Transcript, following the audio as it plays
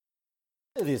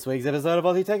This week's episode of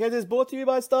Aussie Tech Heads is brought to you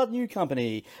by Start New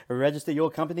Company. Register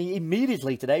your company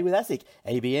immediately today with ASIC.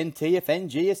 ABN, TFN,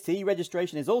 GST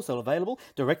registration is also available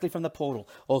directly from the portal.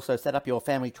 Also set up your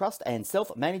family trust and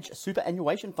self-managed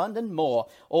superannuation fund and more.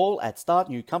 All at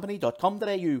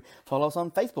startnewcompany.com.au. Follow us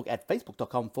on Facebook at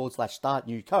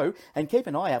facebook.com/startnewco and keep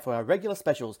an eye out for our regular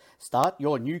specials. Start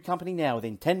your new company now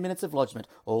within 10 minutes of lodgement.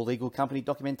 All legal company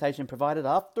documentation provided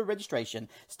after registration.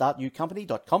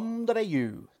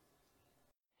 startnewcompany.com.au.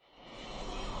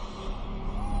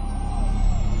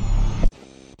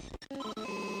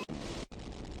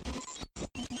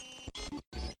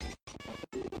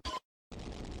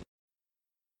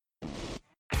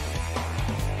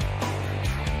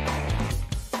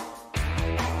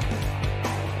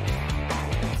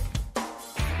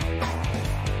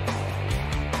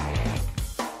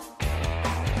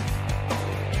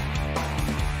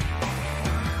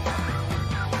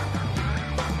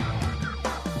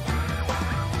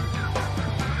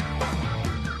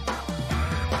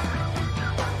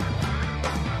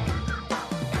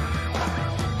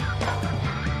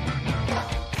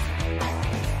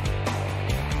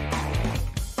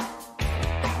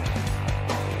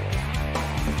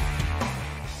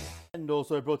 And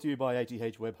also brought to you by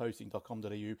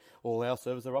athwebhosting.com.au. All our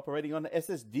servers are operating on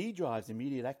SSD drives,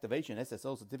 immediate activation,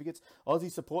 SSL certificates, Aussie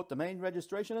support, domain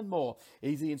registration, and more.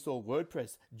 Easy install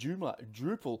WordPress, Joomla,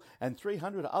 Drupal, and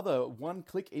 300 other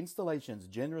one-click installations.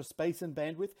 Generous space and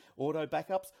bandwidth, auto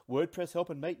backups, WordPress help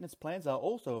and maintenance plans are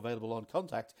also available on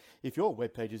Contact. If your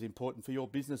webpage is important for your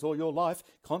business or your life,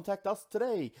 contact us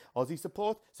today. Aussie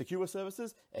support, secure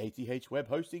services,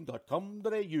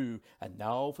 athwebhosting.com.au. And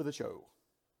now for the show.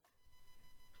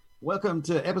 Welcome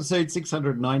to episode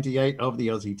 698 of the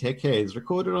Aussie Tech Heads,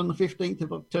 recorded on the 15th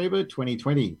of October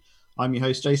 2020. I'm your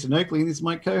host, Jason Oakley, and this is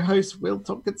my co-host, Will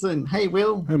Tompkinson. Hey,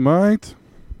 Will. Hey, mate.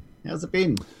 How's it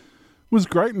been? It was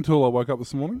great until I woke up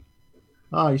this morning.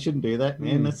 Oh, you shouldn't do that,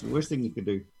 man. That's the worst thing you could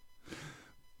do.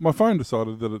 My phone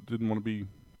decided that it didn't want to be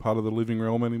part of the living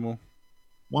realm anymore.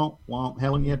 Well, how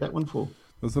long you had that one for?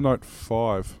 There's the Note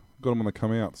 5. Got them when they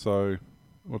come out, so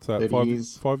what's that? 30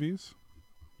 years. 5 years?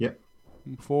 Yep.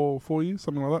 4 years,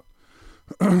 something like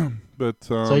that. But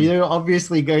so you're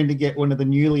obviously going to get one of the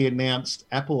newly announced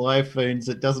Apple iPhones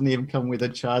that doesn't even come with a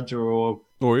charger or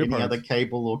any other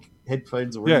cable or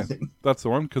headphones or anything. That's the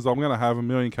one, because I'm going to have a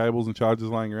million cables and chargers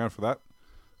laying around for that,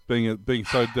 being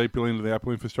so deeply into the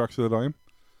Apple infrastructure that I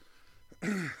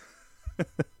am.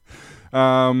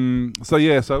 So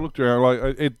I looked around,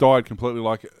 like it died completely.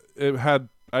 Like it had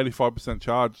 85%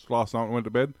 charge last night when I went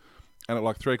to bed. And at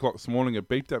like 3 o'clock this morning, it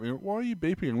beeped at me. Why are you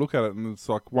beeping? And look at it, and it's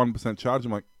like 1% charge.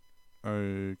 I'm like,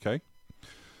 okay.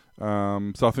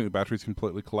 So I think the battery's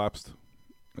completely collapsed.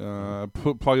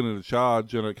 Plug it into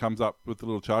charge, and it comes up with the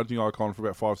little charging icon for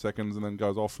about 5 seconds, and then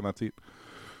goes off, and that's it.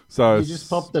 So you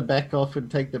just pop the back off and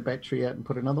take the battery out and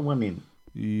put another one in.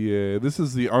 Yeah, this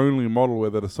is the only model where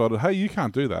they decided, hey, you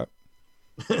can't do that.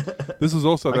 This is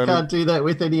also I can't do that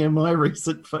with any of my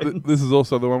recent phones. This is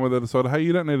also the one where they decided, hey,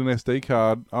 you don't need an SD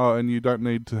card, and you don't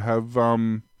need to have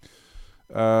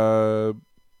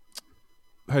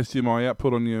HDMI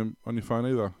output on your phone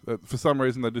either. For some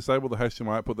reason, they disabled the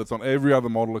HDMI output that's on every other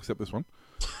model except this one.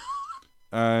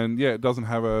 And yeah, it doesn't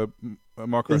have a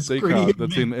micro SD card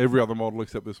that's in every other model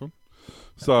except this one.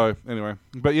 So anyway,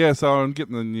 but yeah, so I'm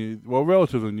getting the new,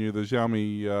 relatively new, the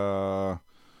Xiaomi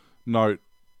Note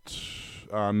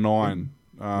 9,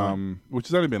 which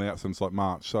has only been out since like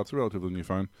March, so it's a relatively new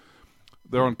phone.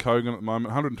 They're on Kogan at the moment,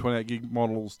 128 gig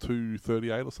models,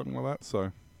 238 or something like that.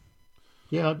 So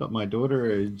yeah, I got my daughter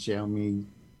a Xiaomi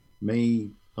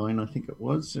Mi 9, I think it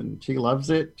was, and she loves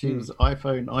it. She was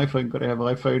iPhone, got to have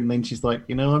iPhone, and then she's like,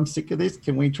 I'm sick of this.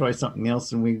 Can we try something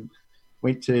else? And we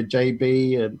went to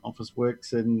JB and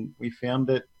Officeworks, and we found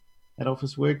it at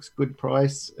Officeworks, good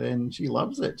price, and she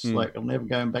loves it. She's like, I'm never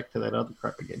going back to that other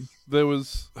crap again. I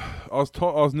was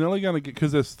nearly going to get,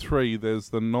 because there's 3. There's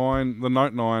the Note 9, the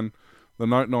Note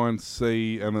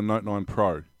 9C, and the Note 9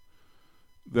 Pro.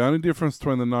 The only difference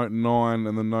between the Note 9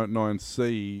 and the Note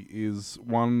 9C is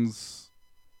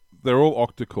they're all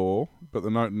octa-core, but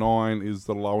the Note 9 is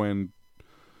the low end.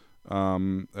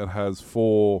 It has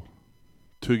 4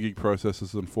 2-gig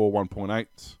processors and 4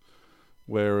 1.8s.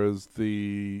 Whereas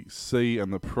the C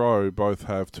and the Pro both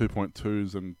have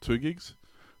 2.2s and 2 gigs.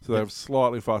 So they have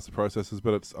slightly faster processors,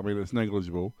 but it's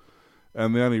negligible.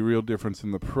 And the only real difference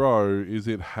in the Pro is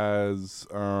it has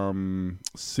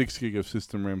 6 gig of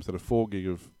system RAM instead of 4 gig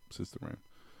of system RAM.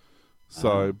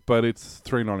 So, but it's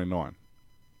 $399.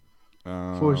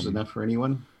 4 is enough for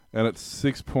anyone. And it's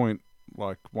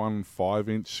 6.15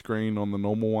 inch screen on the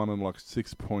normal one, and like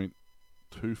 6.2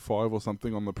 2.5 or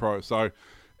something on the Pro. So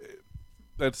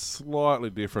that's slightly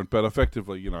different, but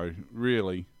effectively,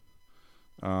 really,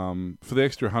 for the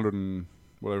extra 100 and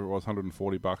whatever it was,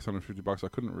 $140, $150, I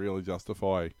couldn't really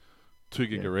justify 2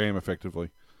 gig of RAM effectively.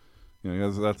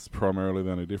 That's primarily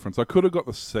the only difference. I could have got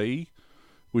the C,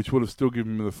 which would have still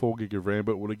given me the 4 gig of RAM,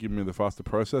 but would have given me the faster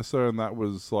processor, and that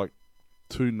was like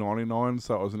 $299,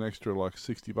 so it was an extra like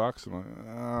 $60.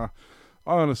 And I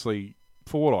honestly,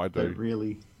 for what I do,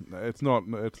 really, it's not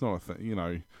a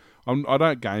thing. I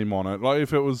don't game on it. Like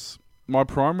if it was my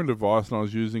primary device and I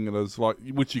was using it as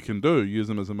which you can do, use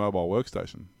them as a mobile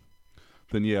workstation,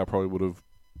 then I probably would have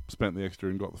spent the extra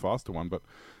and got the faster one. But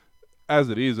as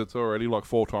it is, it's already like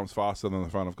 4 times faster than the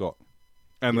phone I've got.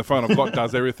 And the phone I've got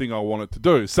does everything I want it to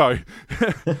do. So, I'm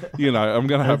going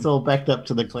to have... It's all backed up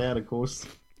to the cloud, of course.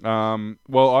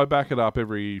 Well, I back it up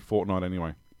every fortnight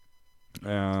anyway.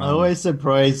 I always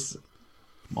surprise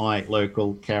my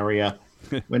local carrier.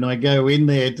 When I go in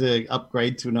there to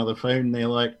upgrade to another phone, they're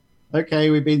like, okay,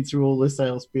 we've been through all the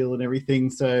sales spiel and everything,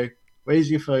 so where's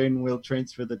your phone? We'll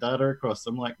transfer the data across.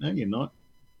 I'm like, no, you're not.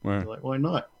 They're like, why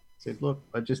not? I said, look,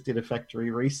 I just did a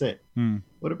factory reset.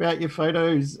 What about your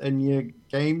photos and your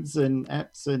games and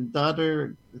apps and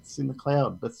data? It's in the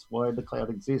cloud. That's why the cloud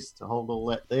exists, to hold all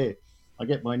that there. I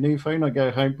get my new phone, I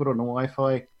go home, put on the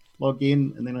Wi-Fi, log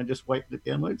in, and then I just wait that it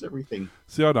downloads everything.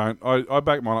 See, I don't. I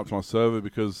back mine up to my server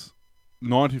because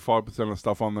 95% of the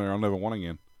stuff on there I'll never want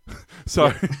again.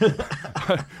 So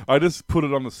I just put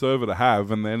it on the server to have,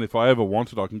 and then if I ever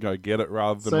want it, I can go get it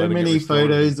rather than so many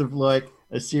photos of like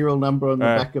a serial number on the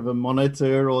back of a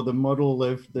monitor or the model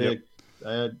of the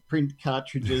print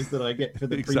cartridges that I get for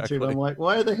the printer. And I'm like,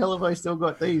 why the hell have I still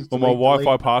got these? Or my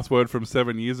Wi-Fi password from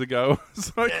 7 years ago.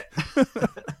 So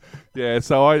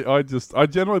I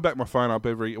generally back my phone up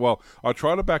I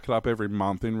try to back it up every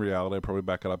month. In reality, I probably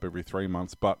back it up every 3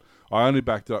 months, but I only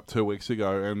backed it up 2 weeks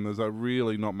ago, and there's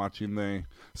really not much in there.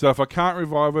 So if I can't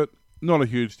revive it, not a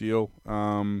huge deal,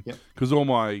 because all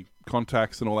my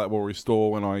contacts and all that will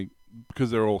restore because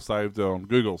they're all saved on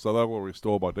Google, so they will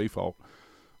restore by default.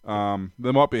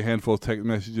 There might be a handful of text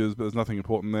messages, but there's nothing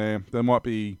important there. There might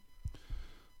be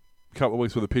a couple of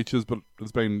weeks worth of pictures, but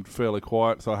it's been fairly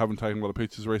quiet, so I haven't taken a lot of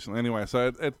pictures recently anyway.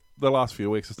 So the last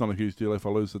few weeks, it's not a huge deal if I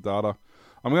lose the data.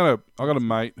 I got a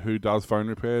mate who does phone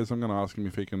repairs. I'm going to ask him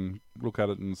if he can look at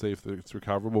it and see if it's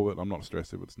recoverable, but I'm not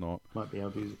stressed if it's not. Might be able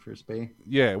to use it for a spare.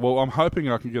 Yeah, well, I'm hoping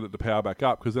I can get it to power back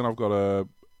up, because then I've got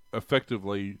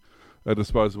effectively a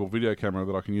disposable video camera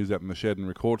that I can use out in the shed and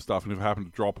record stuff, and if I happen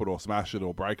to drop it or smash it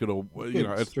or break it or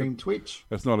stream Twitch.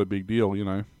 It's not a big deal,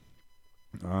 If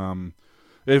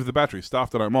the battery's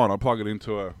stuffed, I don't mind. I'll plug it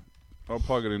into an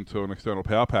external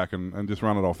power pack and just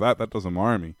run it off that. That doesn't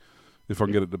worry me if I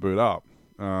can get it to boot up.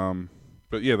 But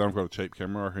then I've got a cheap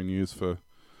camera I can use for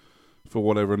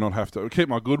whatever, and not have to keep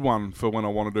my good one for when I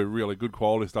want to do really good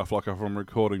quality stuff, like if I'm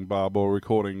recording Barb or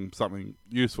recording something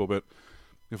useful. But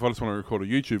if I just want to record a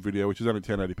YouTube video, which is only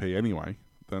 1080p anyway,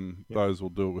 then those will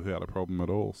do it without a problem at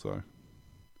all. So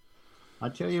I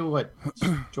tell you what,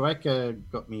 Striker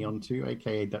got me onto,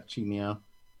 aka Dutchie now.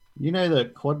 You know the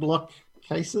quad lock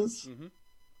cases? Mm-hmm.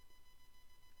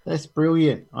 That's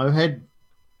brilliant. I've had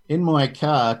in my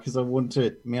car, because I want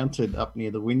it mounted up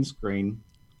near the windscreen,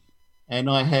 and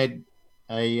I had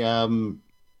a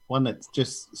one that's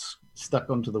just stuck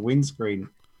onto the windscreen,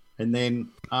 and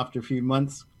then after a few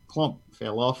months, clomp,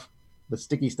 fell off. The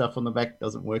sticky stuff on the back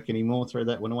doesn't work anymore. Throw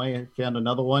that one away. I found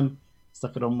another one,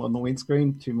 stuck it on the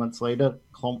windscreen. 2 months later,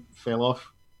 clomp, fell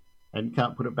off, and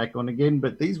can't put it back on again.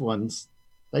 But these ones,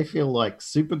 they feel like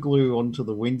super glue onto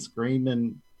the windscreen,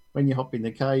 and when you hop in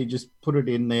the car, you just put it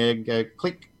in there and go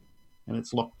click, and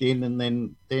it's locked in, and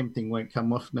then damn thing won't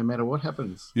come off no matter what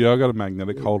happens. Yeah, I got a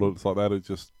magnetic holder. It's like that. It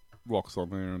just locks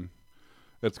on there, and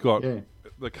it's got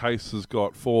the case has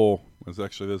got 4.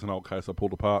 There's an old case I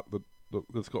pulled apart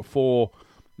that's got 4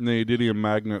 neodymium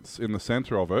magnets in the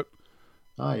center of it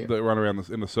that run around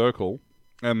in the circle,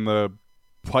 and the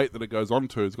plate that it goes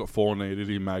onto has got 4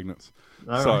 neodymium magnets.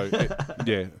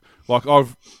 Like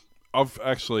I've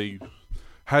actually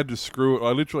had to screw it.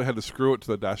 I literally had to screw it to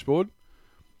the dashboard.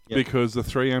 Because the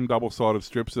 3M double-sided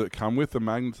strips that come with, the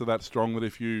magnets are that strong that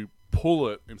if you pull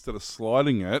it instead of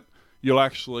sliding it, you'll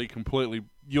actually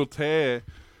you'll tear,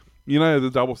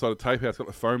 the double-sided tape house got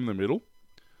the foam in the middle?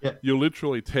 Yeah. You'll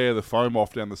literally tear the foam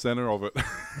off down the center of it.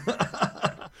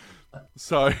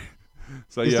 So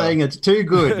You're saying it's too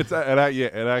good.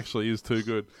 It actually is too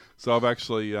good. So I've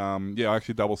actually,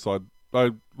 double-sided,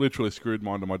 I literally screwed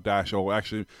mine to my dash, or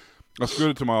actually, I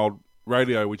screwed it to my old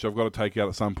radio, which I've got to take out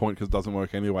at some point because it doesn't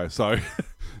work anyway. So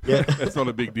it's not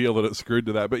a big deal that it's screwed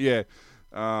to that. But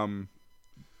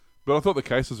But I thought the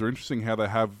cases are interesting how they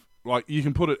have, like, you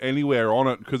can put it anywhere on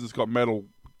it because it's got metal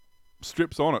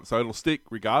strips on it, so it'll stick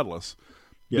regardless.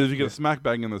 Because if you get a smack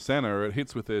bang in the center, it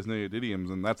hits with those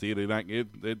neodymiums, and that's it.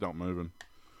 They're not moving.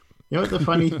 You know what the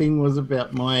funny thing was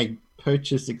about my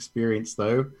purchase experience,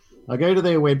 though? I go to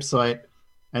their website,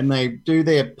 and they do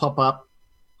their pop-up.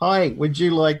 Hi, would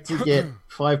you like to get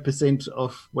 5%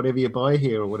 off whatever you buy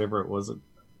here, or whatever it was,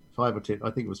 5 or 10? I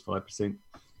think it was 5%.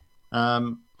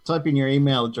 Type in your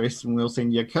email address, and we'll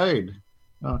send you a code.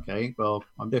 Okay, well,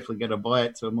 I'm definitely going to buy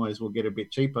it, so I might as well get a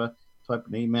bit cheaper. Type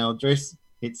an email address,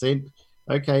 hit send.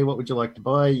 Okay, what would you like to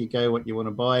buy? You go what you want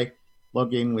to buy,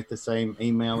 log in with the same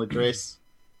email address,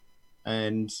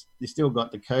 and you still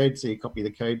got the code, so you copy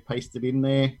the code, paste it in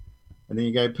there, and then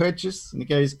you go purchase, and it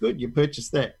goes, good, you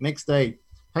purchased that. Next day,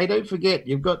 hey, don't forget,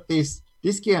 you've got this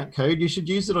discount code. You should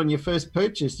use it on your first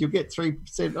purchase. You'll get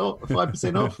 3% off,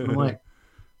 5% off. And I'm like,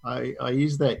 I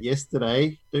used that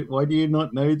yesterday. Why do you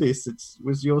not know this? It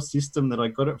was your system that I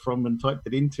got it from and typed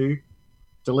it into.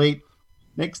 Delete.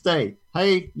 Next day,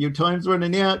 hey, your time's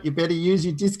running out. You better use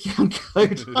your discount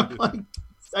code. I'm like,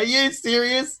 are you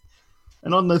serious?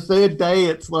 And on the third day,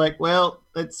 it's like, well,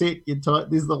 that's it. This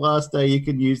is the last day you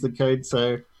can use the code,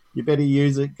 so you better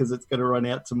use it because it's going to run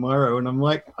out tomorrow. And I'm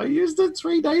like, I used it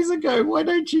 3 days ago. Why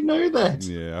don't you know that?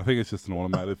 Yeah, I think it's just an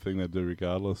automated thing they do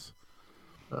regardless.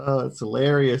 Oh, it's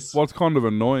hilarious. What's kind of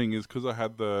annoying is because I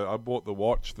bought the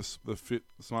watch, the Fit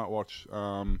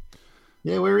smartwatch.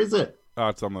 Yeah, where is it?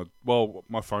 It's on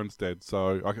my phone's dead,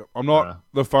 so I'm not,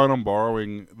 the phone I'm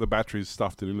borrowing, the battery's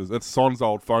stuffed in. It's Son's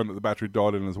old phone that the battery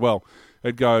died in as well.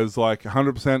 It goes like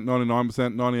 100%,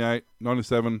 99%, 98,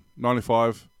 97,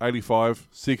 95, 85,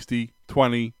 60,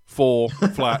 20, 4,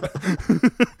 flat.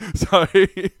 So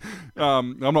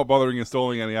I'm not bothering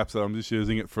installing any apps. I'm just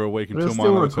using it for a week until my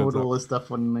still record all this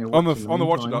stuff on the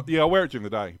watch. Yeah, I wear it during the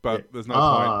day, but there's no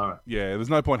point. Right. Yeah, there's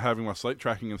no point having my sleep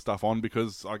tracking and stuff on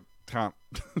because I can't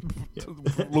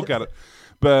look at it.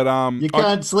 But you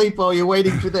can't sleep while you're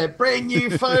waiting for that brand new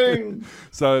phone.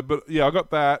 So, but yeah, I got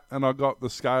that, and I got the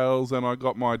scales, and I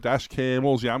got my dash cam,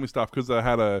 all Xiaomi stuff, because they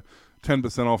had a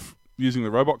 10% off using the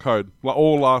robot code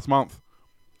all last month.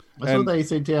 I saw they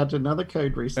sent out another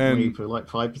code recently for like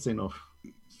 5% off.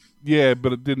 Yeah,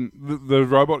 but it didn't. The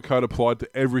robot code applied to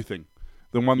everything.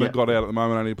 The one that got out at the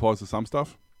moment only applies to some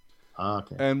stuff.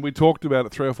 Okay. And we talked about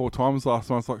it 3 or 4 times last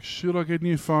night. It's like, should I get a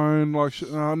new phone? Like,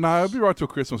 no, it'll be right till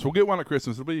Christmas. We'll get one at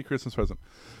Christmas. It'll be your Christmas present.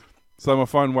 So my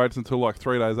phone waits until like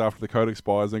 3 days after the code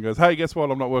expires and goes, hey, guess what?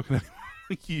 I'm not working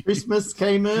anymore. Christmas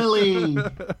came early.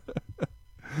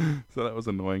 So that was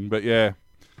annoying. But yeah.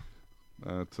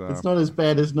 It's not as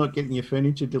bad as not getting your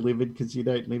furniture delivered because you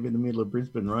don't live in the middle of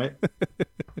Brisbane, right?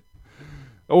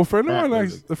 A friend of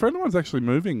mine's actually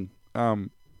moving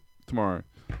tomorrow.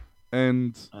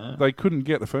 And they couldn't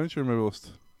get a furniture removalist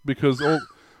because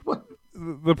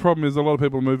the problem is a lot of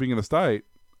people are moving in the state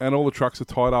and all the trucks are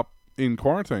tied up in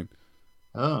quarantine.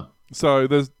 Oh. So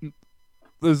there's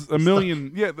a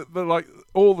million... Yeah, they're like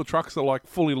all the trucks are like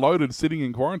fully loaded sitting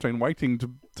in quarantine waiting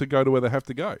to go to where they have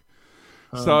to go.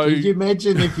 So could you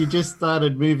imagine if you just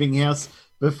started moving house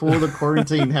before the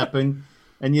quarantine happened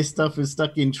and your stuff is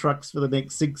stuck in trucks for the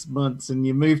next 6 months and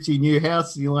you move to your new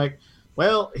house and you're like,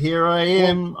 well, here I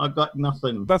am. I got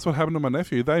nothing. That's what happened to my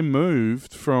nephew. They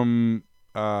moved from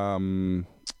up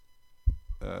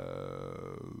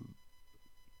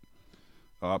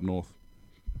north,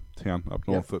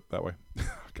 that way.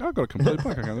 I've got a complete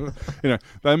blank. I can't do it.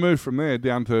 They moved from there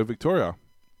down to Victoria.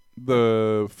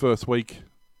 The first week,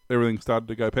 everything started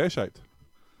to go pear-shaped.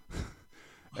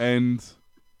 And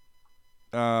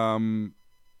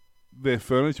their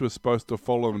furniture was supposed to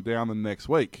follow them down the next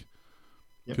week.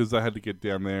 Because they had to get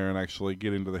down there and actually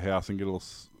get into the house and get all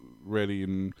ready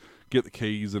and get the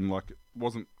keys and it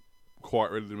wasn't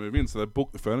quite ready to move in. So they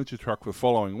booked the furniture truck for the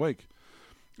following week.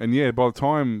 And yeah, by the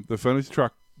time the furniture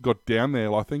truck got down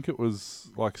there, I think it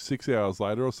was like 6 hours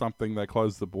later or something, they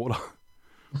closed the border.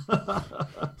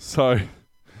 So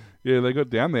yeah, they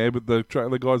got down there, but the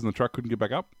guys in the truck couldn't get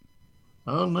back up.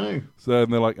 Oh no! So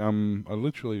and they're like, I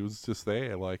literally was just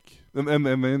there, like, and then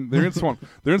they're in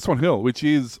Swan Hill, which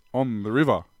is on the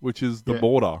river, which is the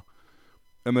border,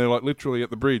 and they're like literally at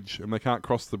the bridge, and they can't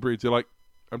cross the bridge. They're like,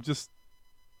 I just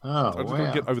want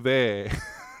to get over there.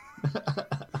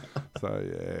 So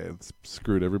yeah, it's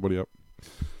screwed everybody up.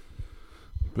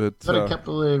 But got a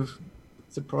couple of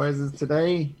surprises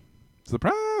today.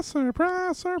 Surprise!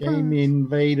 Game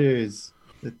Invaders.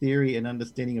 The theory and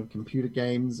understanding of computer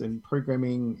games and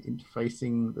programming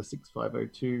interfacing the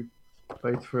 6502,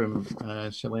 both from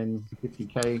Shalane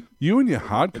 50K. You and your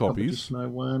hard copies.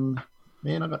 One.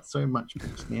 Man, I got so much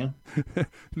books now.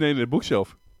 Need a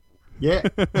bookshelf. Yeah.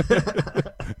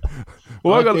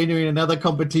 Well, I've been doing another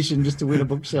competition just to win a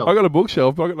bookshelf. I got a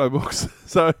bookshelf. I got no books,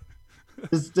 so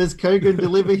Does Kogan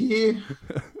deliver here?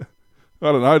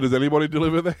 I don't know. Does anybody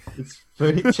deliver there? It's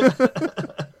furniture.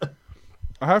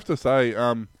 I have to say,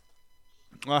 I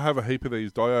have a heap of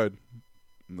these Diode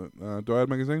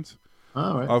magazines.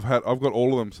 All right. I've got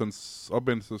all of them since I've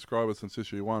been a subscriber since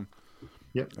issue 1.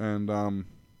 Yep. And I'm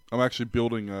actually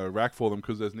building a rack for them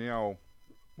because there's now,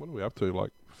 what are we up to,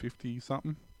 like 50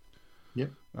 something?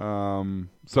 Yep.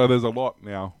 So there's a lot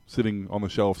now sitting on the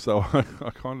shelf. So I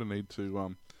kind of need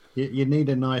to. You need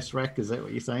a nice rack. Is that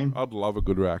what you're saying? I'd love a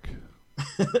good rack.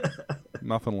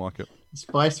 Nothing like it.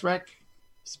 Spice rack,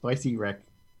 spicy rack.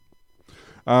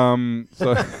 So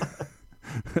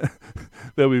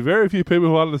there'll be very few people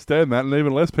who understand that, and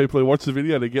even less people who watch the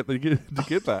video to get that.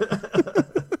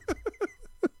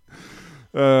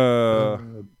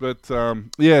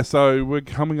 Yeah, so we're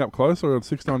coming up close. We're on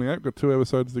 698. Got 2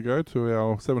 episodes to go to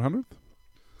our 700th.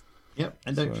 Yep,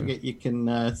 and don't forget you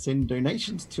can send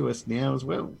donations to us now as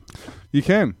well. You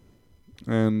can,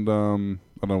 and I don't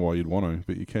know why you'd want to,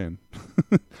 but you can.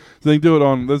 So you can do it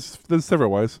on. There's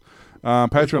several ways.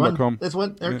 Patreon.com. There's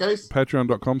one. There it goes.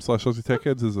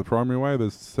 Patreon.com/AussieTechHeads is the primary way.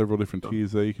 There's several different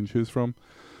tiers there you can choose from.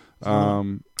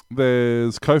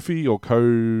 There's Ko-fi or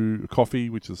Coffee,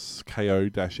 which is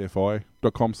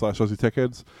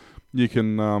ko-fi.com/AussieTechHeads. You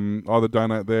can either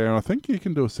donate there, and I think you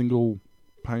can do a single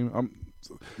payment.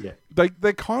 Yeah.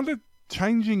 They're kind of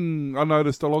changing. I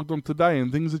noticed I logged on today,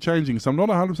 and things are changing, so I'm not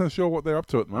 100% sure what they're up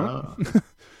to at the moment.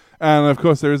 And of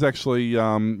course, there is actually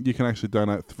you can actually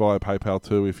donate via PayPal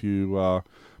too if you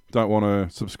don't want to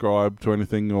subscribe to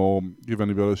anything or give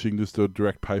any bills. You can just do a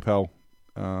direct PayPal.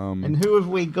 And who have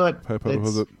we got? PayPal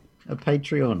That's a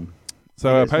Patreon.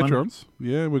 So our Patrons,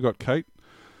 we've got Kate,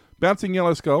 Bouncing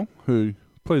Yellow Skull, who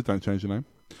please don't change your name.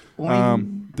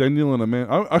 Daniel and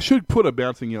Amanda. I should put a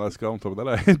Bouncing Yellow Skull on top of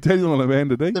that. Daniel and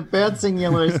Amanda D. The Bouncing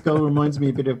Yellow Skull reminds me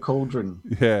a bit of Cauldron.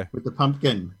 Yeah. With the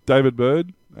pumpkin. David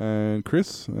Bird and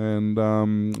Chris, and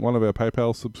one of our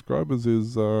PayPal subscribers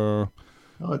is...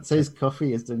 it says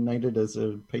Coffee is donated as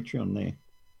a Patreon there.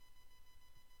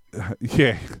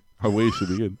 Yeah, I wish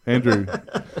it'd be good.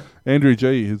 Andrew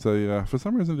G, who's for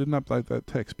some reason didn't update that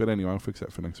text, but anyway, I'll fix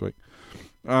that for next week.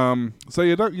 So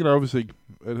obviously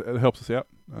it helps us out.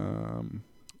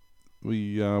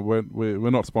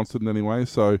 We're not sponsored in any way,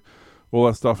 so all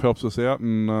that stuff helps us out,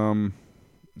 and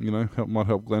might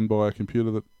help Glenn buy a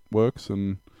computer that works,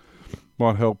 and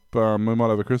might help. We might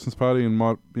have a Christmas party, and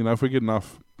might if we get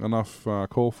enough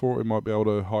call for it, we might be able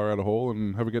to hire out a hall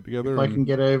and have a get together. If I can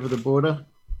get over the border.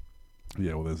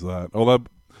 Yeah, well, there's that. Although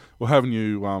we'll have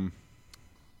new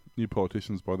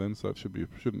politicians by then, so it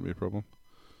shouldn't be a problem.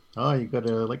 Oh, you got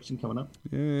an election coming up?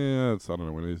 Yeah, I don't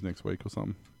know when it is, next week or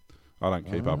something. I don't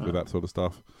keep up with that sort of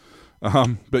stuff.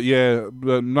 But yeah,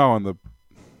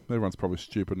 everyone's probably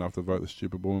stupid enough to vote the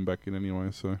stupid woman back in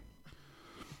anyway. So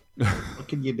what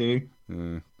can you do?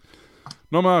 Yeah.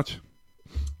 Not much.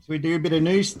 Should we do a bit of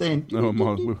news then? No,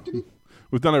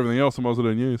 we've done everything else. I might as well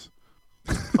do news.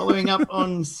 Following up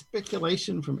on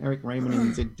speculation from Eric Raymond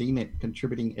and ZDNet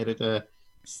contributing editor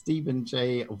Stephen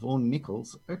J. Vaughan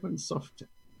Nichols, open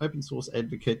source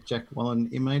advocate Jack Wallen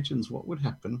imagines what would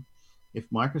happen if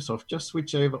Microsoft just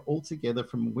switch over altogether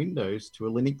from Windows to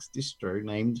a Linux distro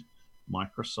named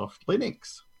Microsoft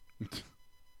Linux.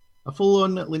 A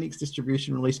full-on Linux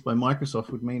distribution released by Microsoft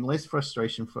would mean less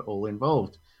frustration for all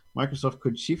involved. Microsoft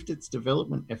could shift its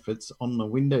development efforts on the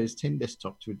Windows 10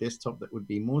 desktop to a desktop that would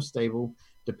be more stable,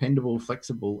 dependable,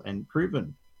 flexible, and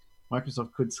proven.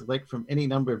 Microsoft could select from any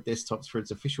number of desktops for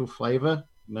its official flavor.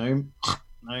 No.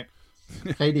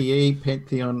 KDE,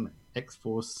 Pantheon,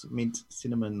 X-Force, Mint,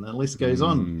 Cinnamon, the list goes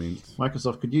on. Mint.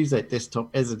 Microsoft could use that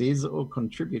desktop as it is or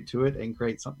contribute to it and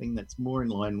create something that's more in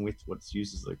line with what its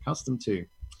users are accustomed to.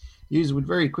 Users would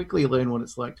very quickly learn what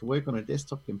it's like to work on a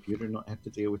desktop computer and not have to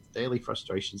deal with the daily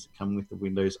frustrations that come with the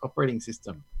Windows operating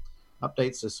system.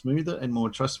 Updates are smoother and more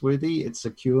trustworthy, it's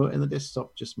secure, and the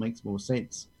desktop just makes more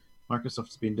sense.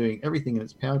 Microsoft's been doing everything in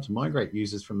its power to migrate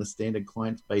users from the standard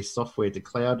client-based software to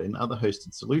cloud and other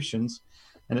hosted solutions,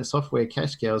 and its software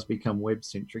cash cows become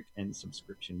web-centric and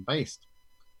subscription-based.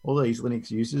 All these Linux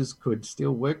users could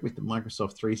still work with the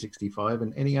Microsoft 365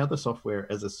 and any other software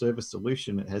as a service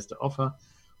solution it has to offer,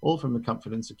 all from the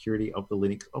comfort and security of the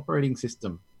Linux operating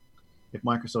system. If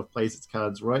Microsoft plays its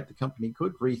cards right, the company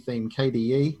could retheme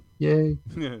KDE,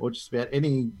 or just about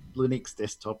any Linux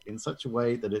desktop in such a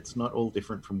way that it's not all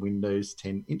different from Windows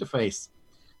 10 interface.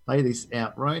 Lay this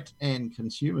out right, and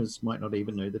consumers might not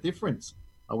even know the difference.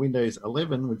 A Windows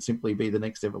 11 would simply be the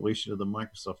next evolution of the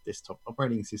Microsoft desktop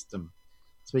operating system.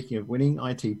 Speaking of winning,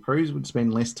 IT pros would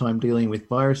spend less time dealing with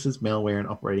viruses, malware, and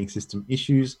operating system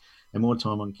issues, and more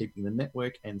time on keeping the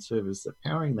network and servers that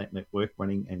powering that network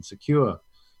running and secure.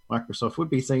 Microsoft would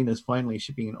be seen as finally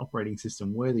shipping an operating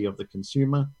system worthy of the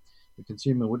consumer. The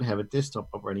consumer would have a desktop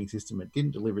operating system that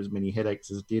didn't deliver as many headaches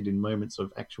as it did in moments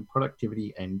of actual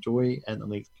productivity and joy, and the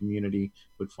Linux community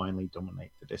would finally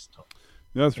dominate the desktop.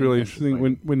 Yeah, that's really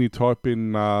interesting. When you type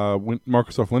in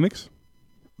Microsoft Linux,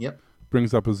 yep,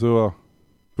 brings up Azure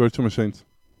virtual machines.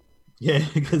 Yeah,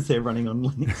 because they're running on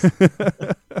Linux.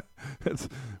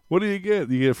 What do you get?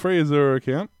 You get a free Azure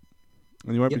account,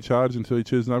 and you won't be charged until you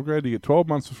choose an upgrade. You get 12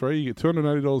 months for free. You get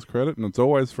 $280 credit, and it's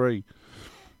always free.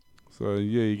 So,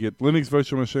 yeah, you get Linux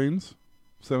virtual machines,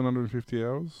 750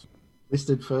 hours.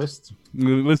 Listed first,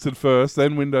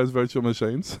 then Windows virtual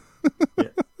machines. Yeah.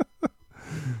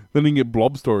 Then you can get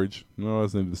blob storage. No, I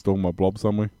just need to store my blob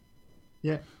somewhere.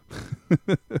 Yeah.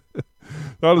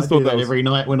 I just thought do that every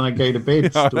night when I go to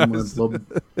bed. Store my blob.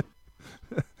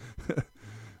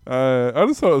 I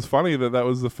just thought it was funny that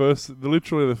was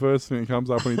literally the first thing that comes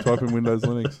up when you type in Windows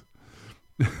Linux.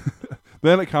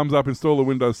 Then it comes up, install the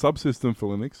Windows subsystem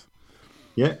for Linux.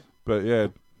 Yeah. But yeah,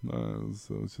 it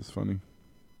was just funny.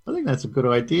 I think that's a good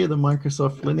idea, the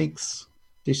Microsoft Linux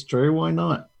distro. Why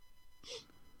not?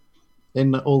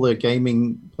 Then all the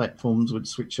gaming platforms would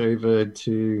switch over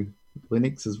to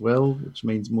Linux as well, which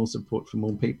means more support for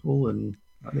more people, and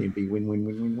I think it'd be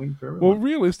win-win for everyone. Well,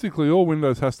 realistically, all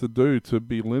Windows has to do to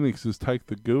be Linux is take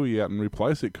the GUI out and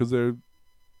replace it, because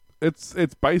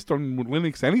it's based on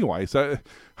Linux anyway, so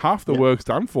half the work's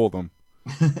done for them.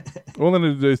 All they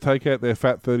need to do is take out their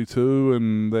FAT32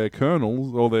 and their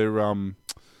kernels, or their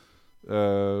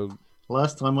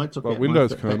last time I took out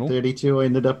Windows my kernel. FAT32, I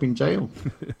ended up in jail.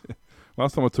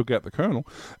 Last time I took out the kernel,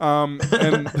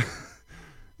 and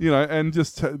you know, and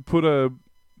just put a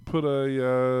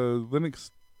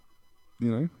Linux,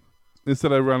 you know,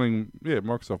 instead of running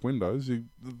Microsoft Windows,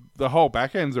 the whole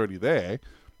backend's already there.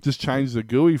 Just change the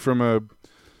GUI from a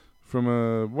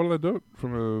what do they do it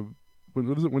from a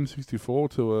what is it, Win64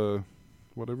 to a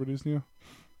whatever it is now?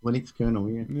 Linux kernel,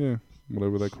 yeah,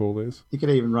 whatever they call theirs. You could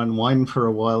even run Wine for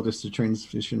a while just to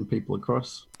transition people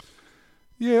across.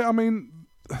 Yeah, I mean,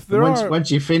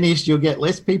 once you're finished, you'll get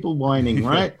less people whining,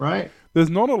 right? Right. There's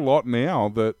not a lot now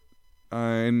that,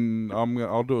 and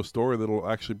I'll do a story that'll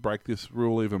actually break this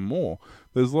rule even more.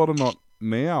 There's a lot of not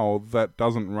now that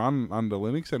doesn't run under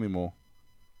Linux anymore.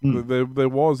 There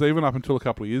was, even up until a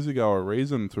couple of years ago, a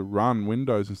reason to run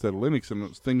Windows instead of Linux, and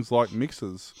it's things like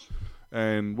mixers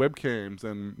and webcams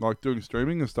and like doing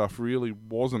streaming and stuff really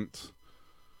wasn't.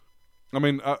 I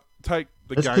mean, take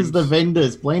the games. That's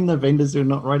because blame the vendors who are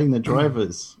not writing the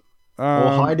drivers or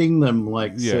hiding them,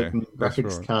 like certain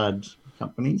graphics card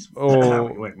companies. Or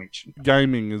we won't mention.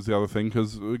 Gaming is the other thing,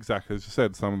 because exactly as you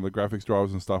said, some of the graphics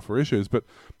drivers and stuff were issues, but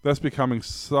that's becoming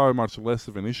so much less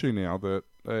of an issue now that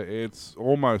it's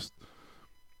almost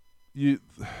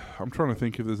I'm trying to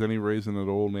think if there's any reason at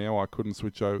all now I couldn't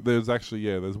switch over. There's actually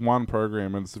there's one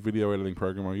program, and it's a video editing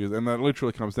program I use, and that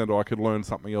literally comes down to I could learn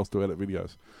something else to edit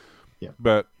videos. Yeah.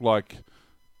 But like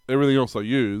everything else I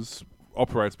use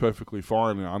operates perfectly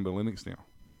fine under Linux now.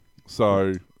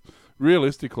 So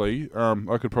realistically,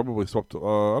 I could probably swap to.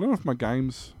 I don't know if my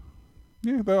games.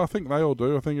 Yeah, I think they all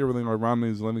do. I think everything I run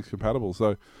is Linux compatible.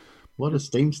 So a lot of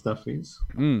Steam stuff is.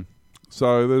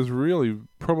 So there's really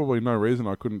probably no reason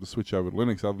I couldn't switch over to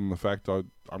Linux, other than the fact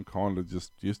I'm kind of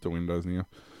just used to Windows now.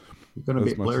 You've got a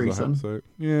bit blurry, son.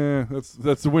 Yeah, that's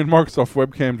the Microsoft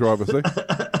webcam driver. See.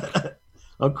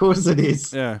 Of course it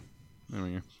is. Yeah. There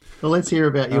we go. Well, let's hear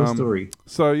about your story.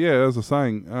 So yeah, as I was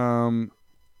saying,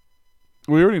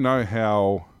 we already know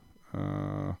how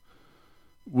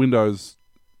Windows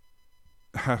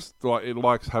it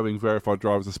likes having verified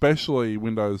drivers, especially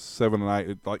Windows 7 and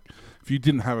 8. If you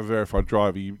didn't have a verified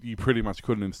driver, you pretty much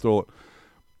couldn't install it.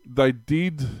 They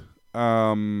did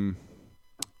loosen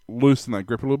that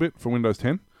grip a little bit for Windows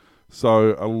 10.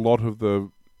 So a lot of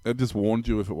it just warned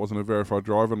you if it wasn't a verified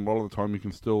driver, and a lot of the time you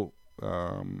can still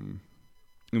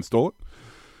install it.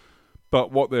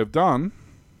 But what they've done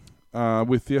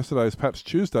with yesterday's Patch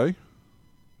Tuesday,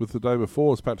 with the day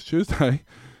before's Patch Tuesday,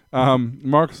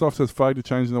 Microsoft has failed to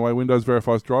change the way Windows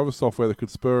verifies driver software that could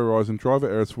spur a rise in driver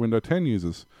errors for Windows 10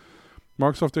 users.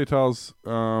 Microsoft details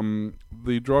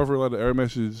the driver-related error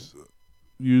messages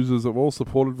users of all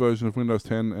supported versions of Windows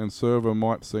 10 and server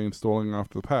might see installing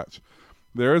after the patch.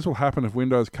 The errors will happen if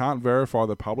Windows can't verify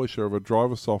the publisher of a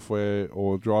driver software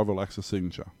or driver lacks a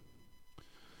signature.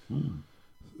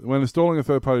 When installing a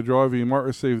third-party driver, you might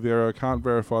receive the error, can't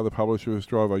verify the publisher of this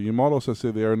driver. You might also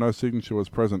see the error, no signature was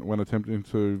present when attempting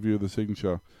to view the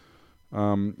signature.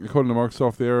 According to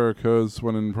Microsoft, the error occurs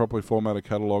when an improperly formatted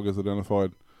catalog is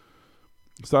identified.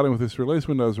 Starting with this release,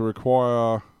 Windows will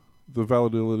require the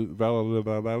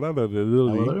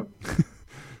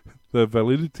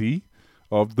validity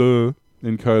of the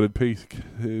encoded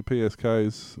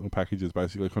PSKs, or packages,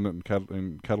 basically, content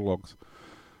and catalogs.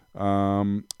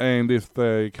 And if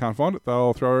they can't find it,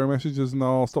 they'll throw error messages and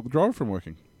they'll stop the driver from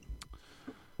working.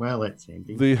 Well, that's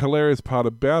handy. The hilarious part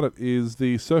about it is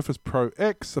the Surface Pro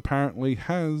X apparently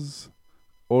has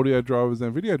audio drivers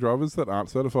and video drivers that aren't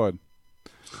certified.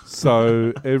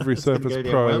 So every Surface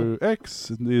Pro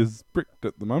X is bricked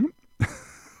at the moment.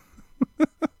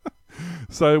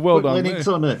 So well Put done Linux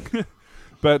there. on it.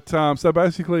 But so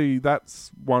basically,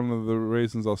 that's one of the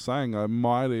reasons I was saying I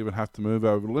might even have to move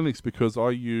over to Linux, because I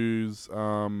use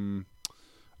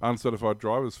uncertified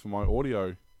drivers for my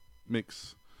audio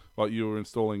mix, like you were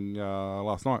installing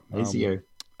last night.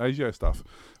 ASIO stuff,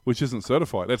 which isn't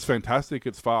certified. It's fantastic.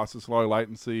 It's fast. It's low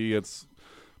latency. It's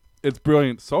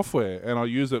brilliant software, and I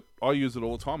use it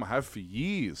all the time. I have for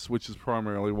years, which is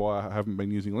primarily why I haven't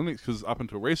been using Linux, because up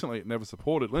until recently it never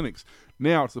supported Linux.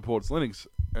 Now it supports Linux,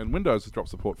 and Windows has dropped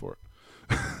support for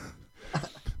it.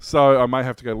 So I may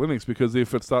have to go to Linux, because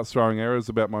if it starts throwing errors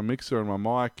about my mixer and my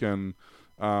mic and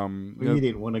you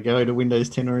didn't want to go to Windows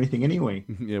 10 or anything anyway.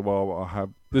 Yeah, well, I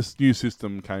have this new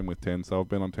system came with 10, so I've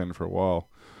been on 10 for a while,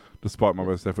 despite my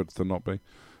best efforts to not be.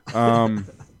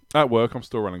 At work, I'm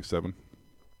still running 7.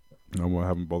 I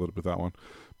haven't bothered with that one.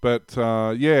 But,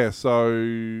 yeah,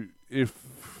 so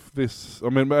if this... I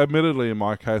mean, admittedly, in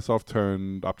my case, I've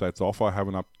turned updates off. I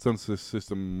haven't... Since this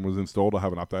system was installed, I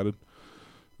haven't updated.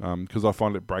 Because I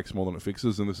find it breaks more than it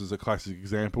fixes, and this is a classic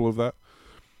example of that.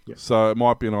 Yep. So it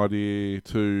might be an idea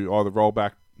to either roll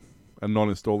back and not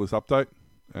install this update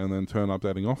and then turn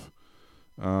updating off.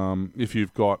 If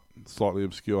you've got slightly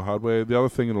obscure hardware. The other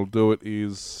thing it'll do it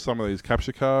is some of these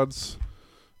capture cards...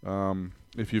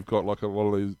 if you've got like a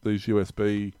lot of these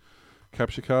USB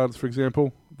capture cards, for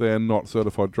example, they're not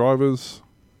certified drivers.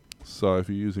 So if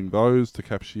you're using those to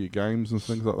capture your games and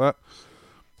things like that,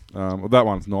 well, that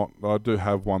one's not. I do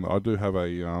have one. I do have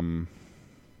a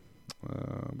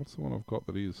what's the one I've got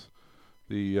that is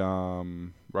the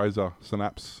Razer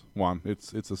Synapse one.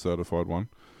 It's a certified one,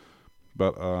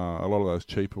 but a lot of those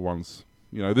cheaper ones.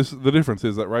 You know, the difference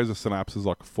is that Razer Synapse is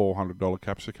like a $400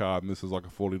 capture card, and this is like a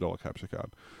 $40 capture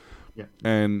card. Yeah.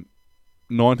 And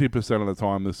 90% of the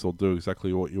time, this will do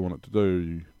exactly what you want it to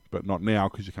do, but not now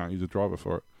because you can't use a driver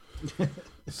for it.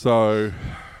 So,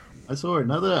 I saw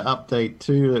another update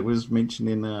too that was mentioned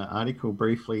in an article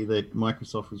briefly that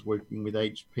Microsoft was working with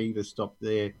HP to stop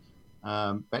their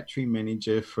battery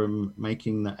manager from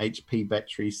making the HP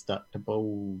batteries start to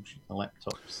bulge in the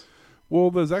laptops.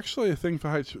 Well, there's actually a thing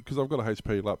for because I've got a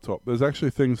HP laptop. There's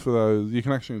actually things for those. You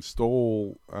can actually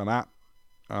install an app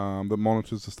that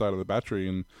monitors the state of the battery,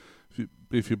 and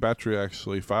if your battery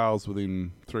actually fails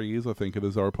within 3 years, I think it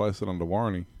is, I replace it under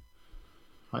warranty.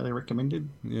 Highly recommended.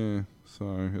 Yeah,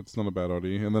 so it's not a bad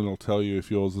idea. And then it'll tell you if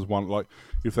yours is one, like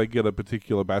if they get a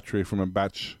particular battery from a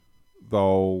batch,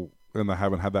 and they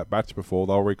haven't had that batch before,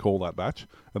 they'll recall that batch,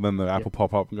 and then the app will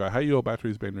pop up and go, hey, your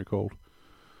battery's been recalled.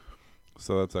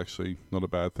 So that's actually not a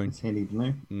bad thing. It's handy to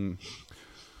know.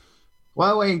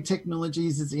 Huawei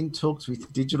Technologies is in talks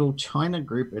with Digital China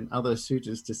Group and other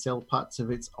suitors to sell parts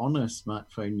of its Honor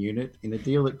smartphone unit in a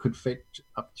deal that could fetch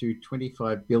up to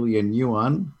 25 billion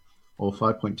yuan, or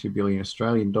 5.2 billion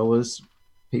Australian dollars.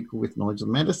 People with knowledge of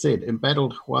the matter said.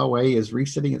 Embattled Huawei is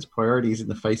resetting its priorities in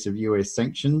the face of US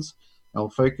sanctions and will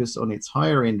focus on its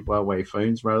higher-end Huawei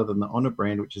phones rather than the Honor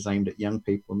brand, which is aimed at young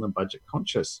people and the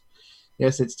budget-conscious. The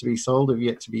assets to be sold have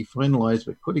yet to be finalised,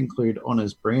 but could include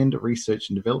Honor's brand, research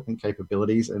and development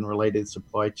capabilities, and related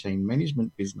supply chain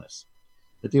management business.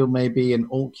 The deal may be an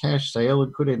all-cash sale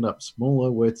and could end up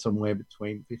smaller, worth somewhere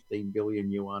between 15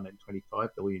 billion yuan and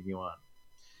 25 billion yuan.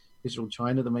 Digital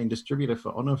China, the main distributor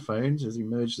for Honor phones, has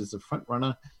emerged as a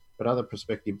front-runner, but other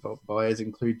prospective buyers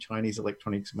include Chinese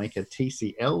electronics maker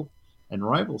TCL and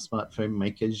rival smartphone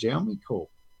maker Xiaomi Corp.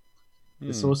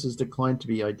 The sources declined to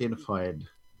be identified.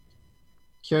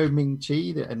 Kyo Ming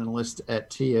Chi, the analyst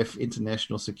at TF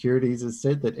International Securities, has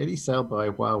said that any sale by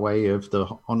Huawei of the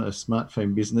Honor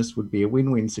smartphone business would be a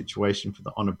win-win situation for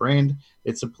the Honor brand,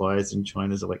 its suppliers, and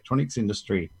China's electronics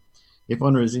industry. If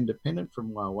Honor is independent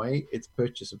from Huawei, its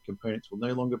purchase of components will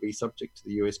no longer be subject to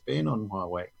the US ban on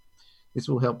Huawei. This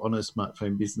will help Honor's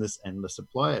smartphone business and the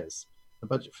suppliers. The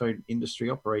budget phone industry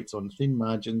operates on thin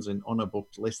margins, and Honor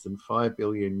booked less than 5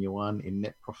 billion yuan in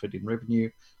net profit in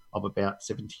revenue of about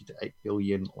 70 to 8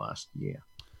 billion last year.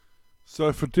 So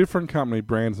if a different company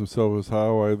brands themselves as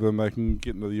Huawei, then they can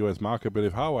get into the US market. But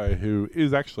if Huawei, who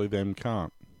is actually them,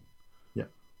 can't. Yeah.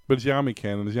 But Xiaomi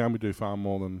can, and Xiaomi do far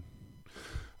more than...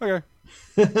 Okay.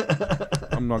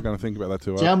 I'm not going to think about that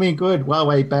too hard. Xiaomi good,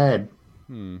 Huawei bad.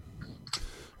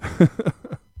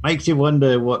 Makes you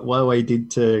wonder what Huawei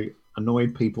did to annoy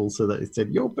people so that it said,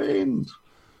 you're banned.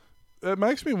 It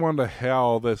makes me wonder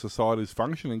how their society's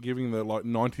functioning, given that like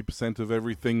 90% of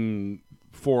everything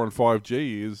 4 and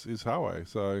 5G is Huawei.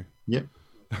 So Yep.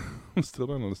 I still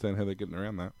don't understand how they're getting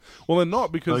around that. Well, they're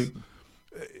not, because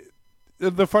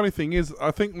the funny thing is,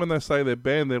 I think when they say they're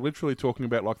banned, they're literally talking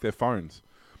about like their phones,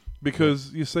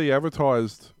 because you see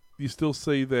advertised, you still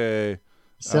see their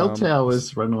cell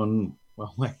towers run on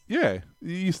Huawei. Yeah,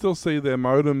 you still see their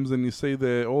modems, and you see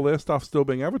all their stuff still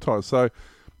being advertised. So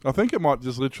I think it might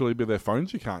just literally be their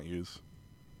phones you can't use.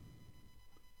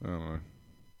 I don't know.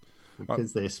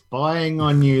 Because they're spying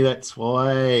on you, that's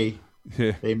why.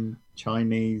 Yeah. Them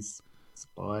Chinese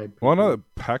spy people. Well, I know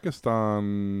that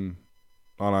Pakistan...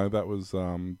 I know, that was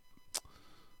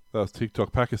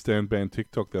TikTok. Pakistan banned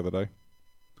TikTok the other day.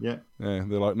 Yeah. Yeah,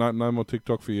 they're like, no more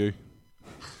TikTok for you.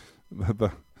 They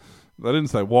didn't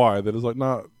say why. They're just like,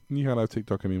 no, you can't have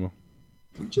TikTok anymore.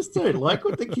 I just don't like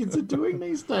what the kids are doing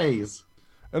these days.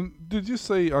 And did you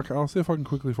see... Okay, I'll see if I can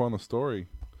quickly find the story.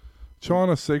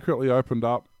 China secretly opened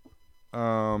up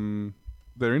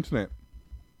their internet.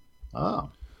 Ah.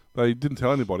 They didn't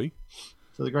tell anybody.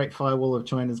 So the Great Firewall of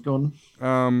China's gone?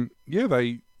 Yeah,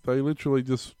 they literally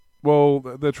just... Well,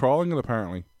 they're trialling it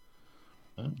apparently.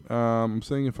 Oh. I'm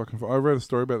seeing if I can... I read a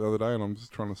story about it the other day, and I'm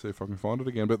just trying to see if I can find it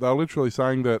again. But they're literally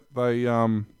saying that they...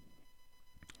 There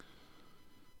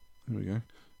we go.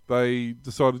 They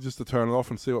decided just to turn it off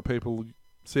and see how people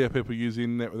use the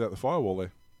internet without the firewall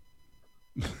there.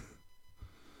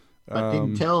 But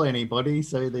didn't tell anybody,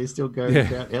 so they still go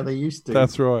about how they used to.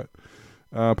 That's right.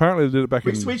 Apparently they did it back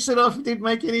in... We switched it off. It didn't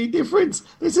make any difference.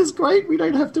 This is great. We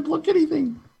don't have to block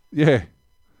anything. Yeah.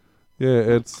 Yeah,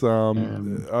 it's... I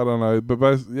don't know.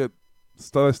 But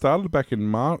so they started back in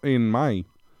May.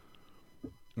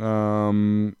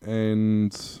 And...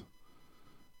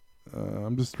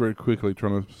 I'm just very quickly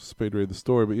trying to speed read the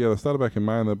story. But yeah, they started back in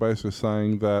May, and they're basically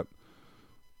saying that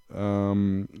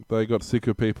they got sick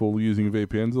of people using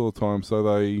VPNs all the time, so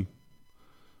they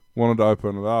wanted to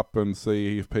open it up and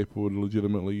see if people would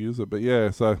legitimately use it. But yeah,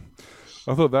 so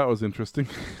I thought that was interesting.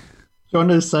 John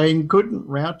is saying, couldn't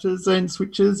routers and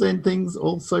switches and things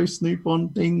also snoop on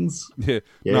things? Yeah,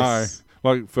 yes. No.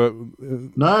 Like for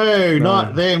no,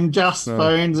 not them, just No.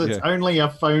 phones. It's Yeah. only a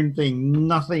phone thing.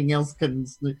 Nothing else can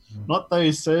snoop. Not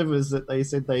those servers that they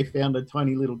said they found a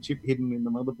tiny little chip hidden in the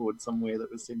motherboard somewhere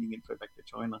that was sending info back to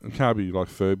China. It can't be like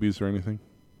Furbies or anything.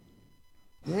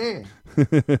 Yeah.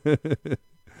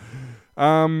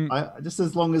 Just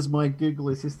as long as my Google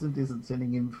Assistant isn't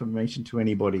sending information to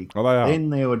anybody, Oh, they are.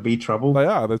 then there would be trouble. They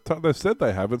are. They've said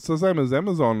they have. It's the same as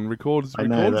Amazon records I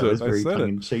know, that it. was They very said tongue it.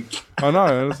 in cheek. I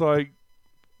know. And it's like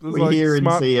there's We like hear and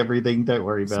smart, see everything. Don't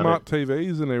worry about smart it.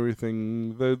 TVs and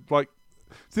everything. They're like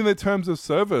it's in their terms of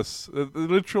service. It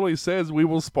literally says we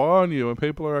will spy on you, and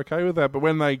people are okay with that. But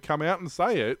when they come out and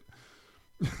say it,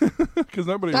 because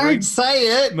nobody Don't reads.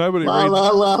 say it. Nobody la, reads. la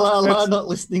la la la. It's- Not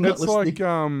listening. Not It's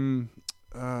listening.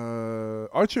 like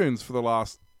iTunes for the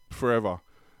last forever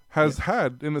has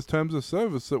had in its terms of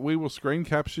service that we will screen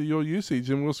capture your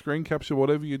usage and we'll screen capture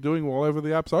whatever you're doing while ever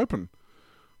the app's open.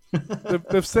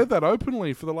 They've said that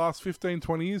openly for the last 15,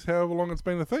 20 years, however long it's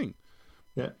been a thing.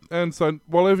 Yeah. And so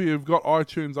whenever you've got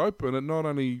iTunes open, it not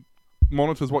only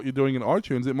monitors what you're doing in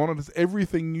iTunes, it monitors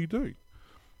everything you do.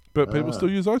 But people still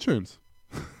use iTunes.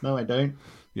 No, I don't.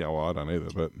 Yeah, well, I don't either,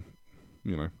 but,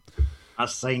 you know.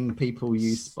 Us sane people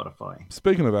use Spotify.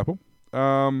 Speaking of Apple,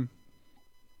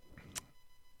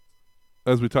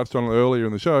 as we touched on earlier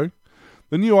in the show,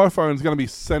 the new iPhone is going to be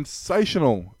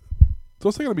sensational. It's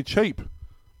also going to be cheap.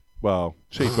 Well,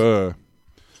 cheaper.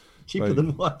 Cheaper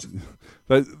than what?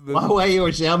 Huawei Huawei or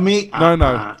Xiaomi?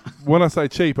 No. When I say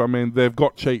cheap, I mean they've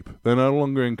got cheap. They're no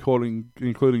longer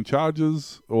including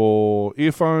chargers or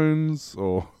earphones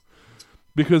or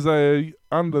because they're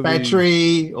under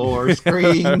Battery or a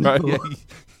screen. Right, yeah.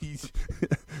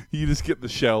 You just get the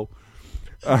shell.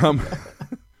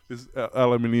 This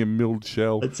aluminium milled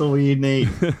shell. That's all you need.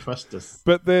 Trust us.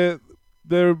 But they're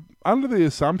under the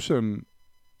assumption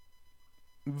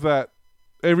that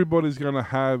everybody's going to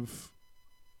have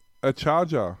a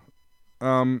charger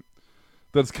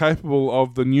that's capable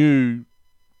of the new,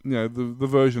 the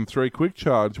version 3 quick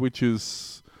charge, which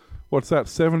is, what's that,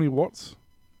 70 watts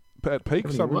at peak,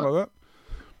 70 something what? like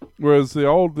that. Whereas the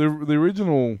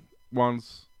original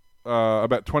ones are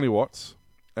about 20 watts,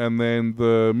 and then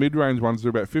the mid-range ones are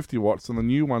about 50 watts, and the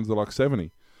new ones are like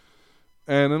 70.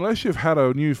 And unless you've had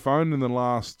a new phone in the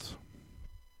last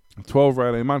 12 or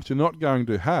 18 months, you're not going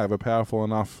to have a powerful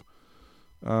enough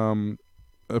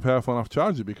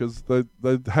charger, because they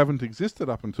haven't existed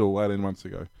up until 18 months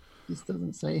ago. This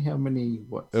doesn't say how many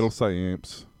watts. It'll say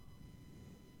amps.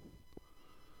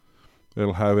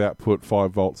 It'll have output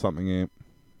 5 volt something amp.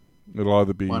 It'll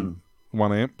either be 1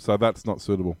 amp, so that's not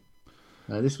suitable.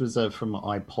 No, this was from an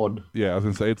iPod. Yeah, I was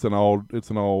going to say it's an old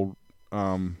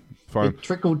phone. It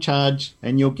trickle charge,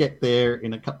 and you'll get there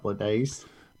in a couple of days.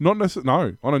 Not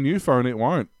necessarily. No, on a new phone it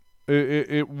won't.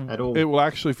 It At all. It will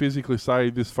actually physically say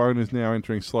this phone is now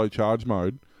entering slow charge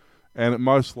mode, and it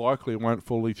most likely won't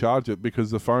fully charge it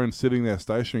because the phone sitting there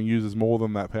stationary uses more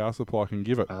than that power supply can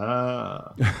give it.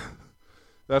 Ah.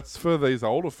 That's for these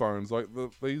older phones, like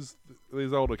these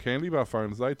older candy bar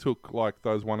phones. They took like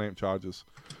those 1 amp charges.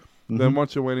 Mm-hmm. Then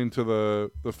once you went into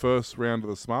the first round of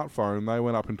the smartphone, they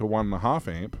went up into 1.5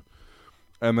 amp.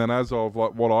 And then as of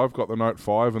like what I've got, the Note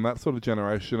 5 and that sort of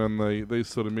generation, and these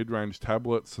sort of mid-range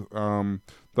tablets,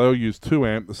 they'll use 2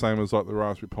 amp, the same as like the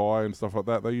Raspberry Pi and stuff like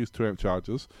that. They use 2 amp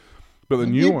chargers. But the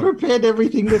new one... You prepared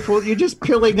everything before. You're just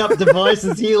pilling up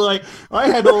devices here. Like, I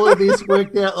had all of this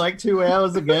worked out like 2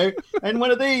 hours ago. And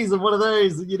one of these and one of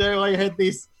those. You know, I had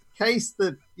this case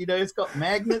that, you know, it's got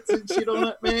magnets and shit on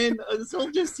it, man. It's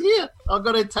all just here. I've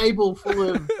got a table full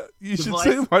of You should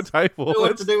devices. see my table. I don't know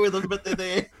what to do with them, but they're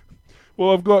there.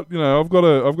 Well, I've got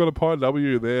a Pi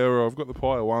W there, or I've got the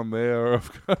Pi 1 there, or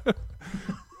I've got...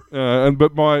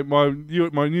 but my new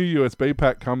USB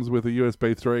pack comes with a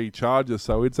USB 3 charger,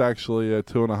 so it's actually a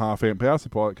 2.5 amp power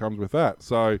supply that comes with that.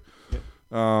 So,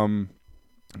 that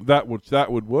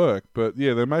would work. But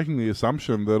yeah, they're making the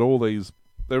assumption that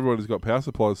everybody's got power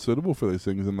supplies suitable for these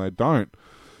things, and they don't.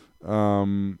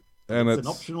 And it's an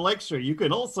optional extra. You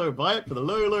can also buy it for the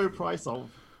low price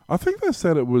of. I think they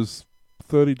said it was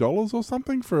 $30 or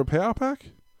something for a power pack.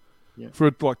 Yeah. For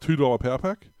a like $2 power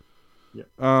pack. Yeah.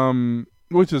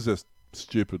 Which is just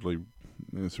stupidly,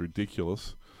 it's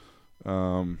ridiculous.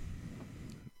 So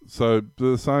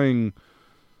they're saying,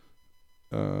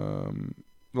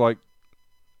 like,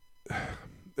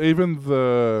 even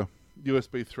the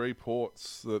USB 3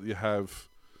 ports that you have,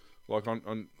 like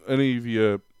on any of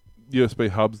your USB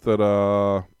hubs that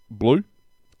are blue,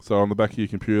 so on the back of your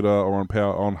computer or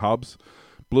on hubs,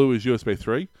 blue is USB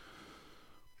 3.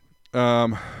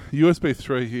 USB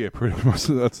 3, yeah, pretty much.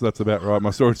 That's about right.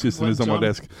 My storage system is on my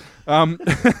desk.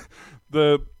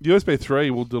 The USB 3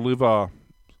 will deliver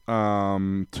 2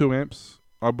 amps,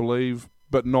 I believe,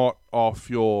 but not off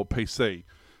your PC.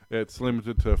 It's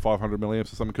limited to 500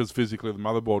 milliamps or something because physically the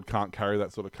motherboard can't carry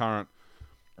that sort of current.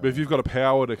 But if you've got a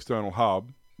powered external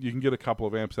hub, you can get a couple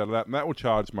of amps out of that, and that will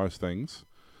charge most things.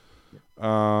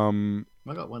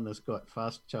 I got one that's got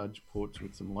fast charge ports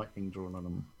with some lightning drawn on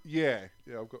them. Yeah,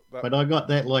 I've got that. But I got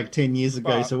that like 10 years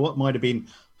ago, so what might have been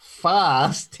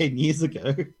fast 10 years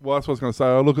ago? Well, that's what I was going to say.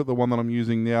 I look at the one that I'm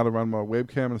using now to run my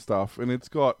webcam and stuff, and it's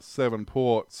got 7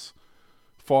 ports.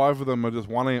 5 of them are just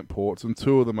 1 amp ports, and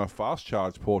 2 of them are fast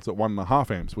charge ports at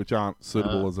 1.5 amps, which aren't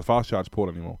suitable as a fast charge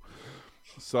port anymore.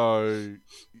 So...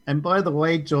 And by the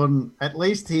way, John, at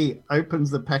least he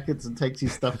opens the packets and takes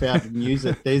his stuff out and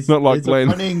uses it. There's not like a Glenn.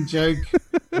 running joke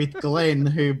with Glenn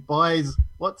who buys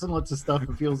lots and lots of stuff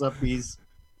and fills up his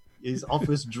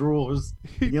office drawers.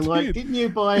 And you're like, didn't you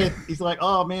buy it? He's like,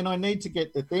 oh man, I need to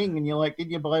get the thing. And you're like,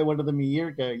 didn't you buy one of them a year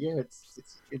ago? Yeah, it's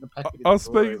in the packet. I was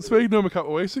speaking to him a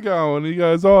couple of weeks ago, and he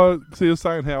goes, oh, so you're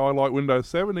saying how I like Windows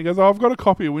 7. He goes, oh, I've got a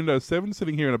copy of Windows 7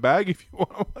 sitting here in a bag if you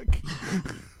want. I'm like...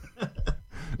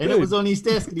 And it was on his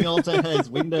desk, and he also has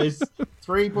Windows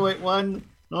 3.1,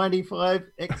 95,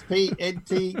 XP,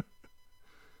 NT.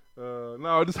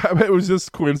 No, it was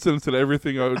just coincidence that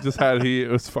everything I just had here.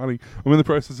 It was funny. I'm in the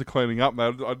process of cleaning up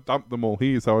now. I dumped them all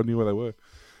here, so I knew where they were.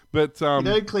 But you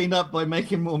don't clean up by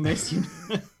making more mess.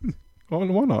 Why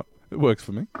not? It works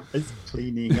for me. It's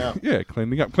cleaning up. Yeah,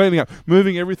 cleaning up,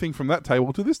 moving everything from that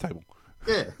table to this table.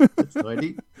 Yeah, that's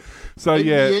tidy. So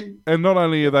and not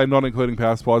only are they not including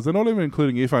power supplies, they're not even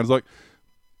including earphones. Like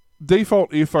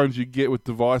default earphones you get with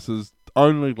devices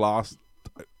only last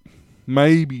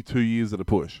maybe 2 years at a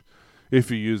push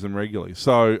if you use them regularly.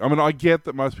 So I mean, I get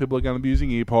that most people are going to be using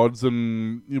earpods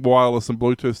and wireless and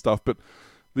Bluetooth stuff, but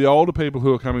the older people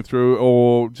who are coming through,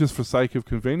 or just for sake of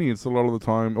convenience, a lot of the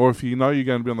time, or if you know you're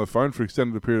going to be on the phone for an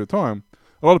extended period of time,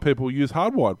 a lot of people use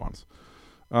hardwired ones.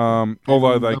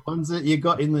 Although the ones that you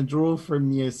got in the drawer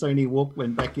from your Sony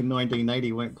Walkman back in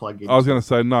 1980 won't plug in. I was going to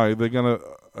say no. They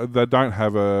don't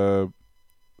have a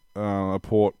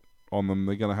port on them.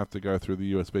 They're going to have to go through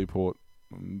the USB port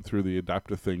through the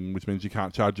adapter thing, which means you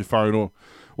can't charge your phone or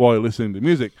while you're listening to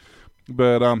music.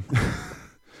 But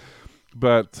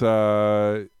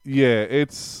yeah,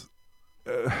 it's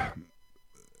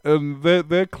and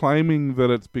they're claiming that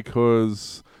it's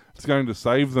because it's going to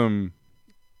save them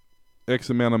X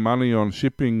amount of money on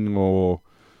shipping or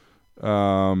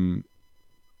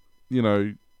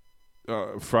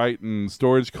freight and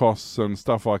storage costs and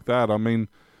stuff like that. I mean,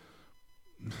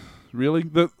 really,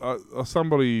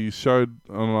 somebody showed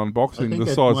on an unboxing I think the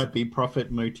that size. might be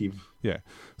profit motive. Yeah,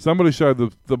 somebody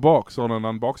showed the box on an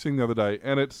unboxing the other day,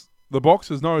 and the box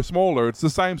is no smaller. It's the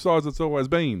same size it's always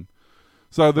been.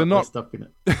 So they're not stuff in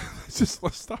it. It's just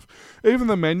less stuff. Even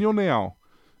the manual now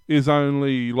is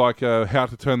only like how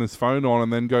to turn this phone on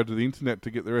and then go to the internet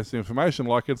to get the rest of the information.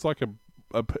 Like it's like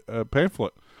a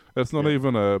pamphlet. It's not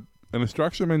even an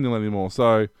instruction manual anymore.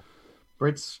 So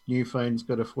Brett's new phone's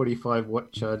got a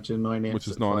 45-watt charger, 9 amps, which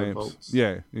is at 9 5 amps. volts.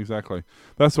 Yeah, exactly.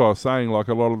 That's what I was saying. Like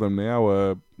a lot of them now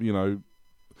are,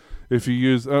 if you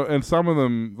use, and some of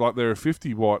them like they're a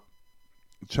 50-watt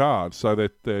charge, so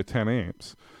they're 10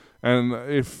 amps. And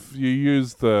if you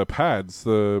use the pads,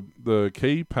 the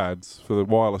key pads for the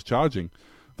wireless charging,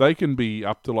 they can be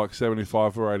up to like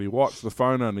 75 or 80 watts. The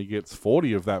phone only gets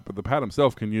 40 of that, but the pad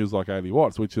itself can use like 80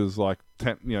 watts, which is like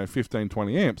 15,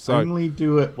 20 amps. So only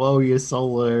do it while your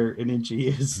solar energy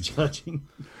is charging.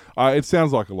 it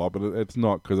sounds like a lot, but it's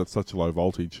not because it's such a low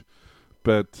voltage.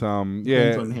 But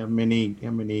Depends on how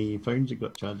many phones you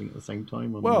got charging at the same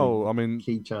time. On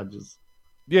key chargers.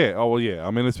 Yeah, oh well, yeah.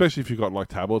 I mean, especially if you've got like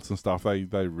tablets and stuff, they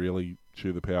really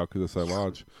chew the power because they're so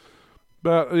large.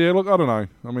 But yeah, look, I don't know.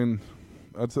 I mean,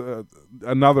 that's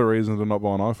another reason to not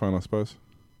buy an iPhone, I suppose.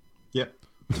 Yep.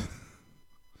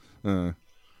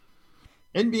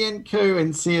 NBN Co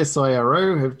and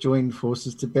CSIRO have joined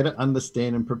forces to better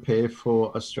understand and prepare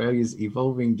for Australia's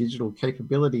evolving digital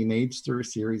capability needs through a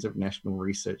series of national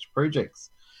research projects.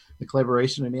 The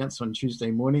collaboration announced on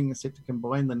Tuesday morning is set to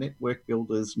combine the network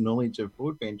builder's knowledge of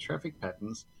broadband traffic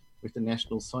patterns with the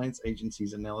National Science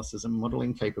Agency's analysis and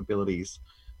modelling capabilities.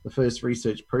 The first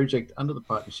research project under the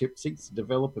partnership seeks to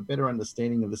develop a better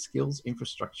understanding of the skills,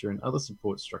 infrastructure and other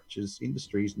support structures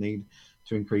industries need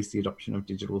to increase the adoption of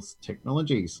digital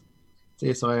technologies.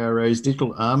 CSIRO's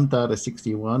digital arm, Data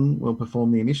 61, will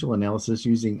perform the initial analysis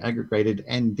using aggregated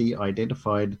and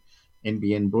de-identified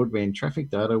NBN broadband traffic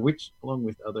data, which, along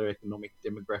with other economic,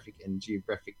 demographic and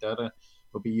geographic data,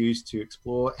 will be used to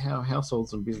explore how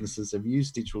households and businesses have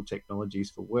used digital technologies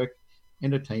for work,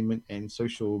 entertainment and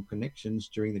social connections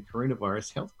during the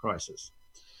coronavirus health crisis.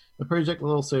 The project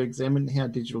will also examine how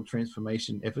digital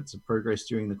transformation efforts have progressed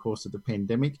during the course of the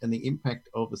pandemic and the impact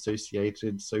of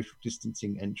associated social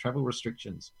distancing and travel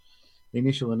restrictions. The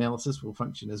initial analysis will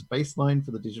function as baseline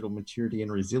for the digital maturity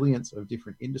and resilience of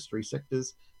different industry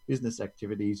sectors, business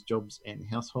activities, jobs and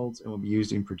households, and will be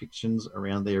used in predictions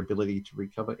around their ability to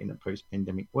recover in a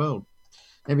post-pandemic world.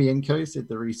 NBN Co said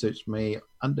the research may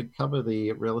uncover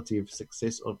the relative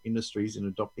success of industries in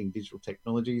adopting digital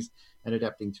technologies and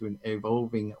adapting to an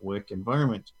evolving work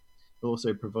environment. It will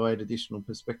also provide additional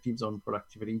perspectives on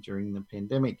productivity during the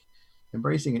pandemic.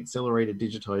 Embracing accelerated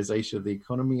digitization of the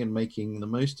economy and making the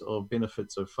most of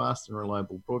benefits of fast and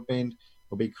reliable broadband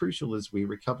will be crucial as we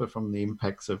recover from the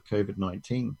impacts of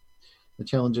COVID-19. The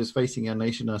challenges facing our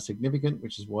nation are significant,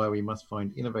 which is why we must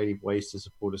find innovative ways to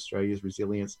support Australia's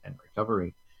resilience and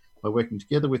recovery. By working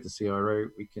together with the CRO,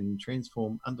 we can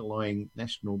transform underlying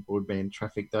national broadband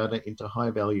traffic data into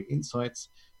high-value insights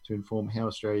to inform how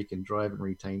Australia can drive and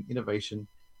retain innovation,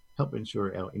 help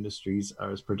ensure our industries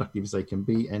are as productive as they can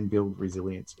be, and build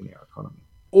resilience in our economy.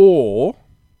 Or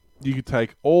you could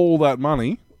take all that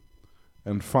money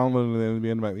and funnel it into the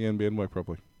NBN to make the NBN work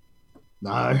properly.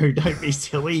 No, don't be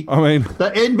silly. I mean, the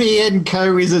NBN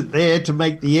Co isn't there to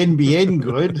make the NBN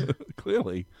good.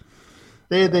 Clearly.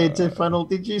 They're there to funnel.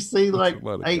 Did you see like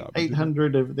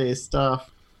 800 of their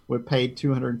staff were paid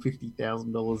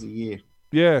 $250,000 a year?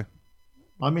 Yeah.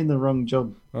 I'm in the wrong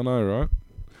job. I know, right?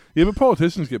 Yeah, but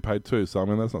politicians get paid too, so I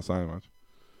mean, that's not saying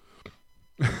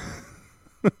much.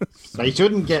 They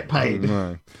shouldn't get paid.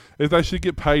 No. If they should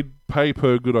get pay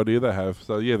per good idea they have.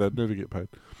 So yeah, they'd never get paid.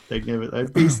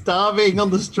 They'd be starving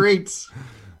on the streets.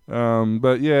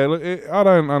 But yeah, look, I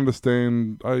don't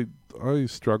understand. I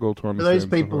struggle to understand. For those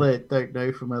people that don't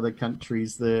know from other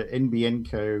countries, the NBN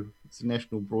Co is a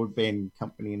national broadband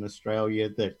company in Australia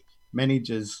that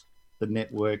manages the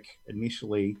network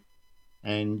initially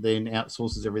and then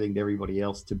outsources everything to everybody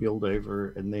else to build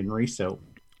over and then resell.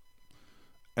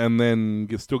 And then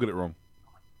still get it wrong.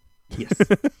 Yes.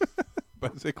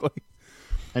 Basically.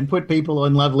 And put people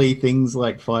on lovely things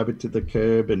like fibre to the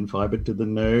curb and fibre to the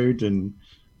node and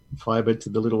fiber to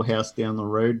the little house down the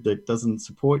road that doesn't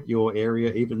support your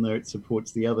area, even though it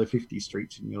supports the other 50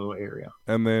 streets in your area.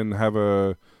 And then have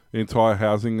a entire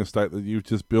housing estate that you've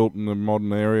just built in a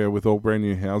modern area with all brand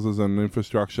new houses and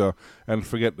infrastructure, and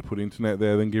forget to put internet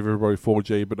there, then give everybody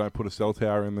 4G but don't put a cell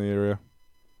tower in the area.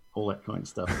 All that kind of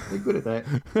stuff. They're good at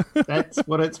that. That's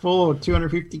what it's for.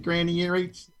 250 grand a year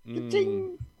each.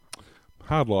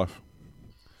 Hard life.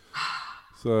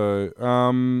 So,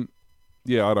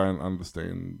 yeah, I don't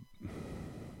understand.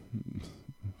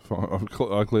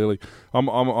 I clearly, I'm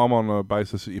on a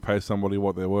basis that you pay somebody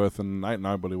what they're worth, and ain't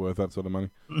nobody worth that sort of money.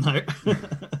 No.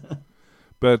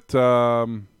 But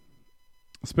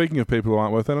speaking of people who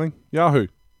aren't worth anything, Yahoo.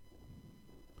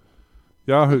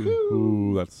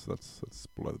 Ooh, that's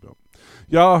below the belt.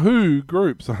 Yahoo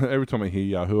Groups. Every time I hear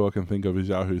Yahoo, I can think of is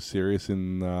Yahoo Serious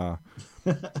in.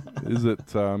 Is it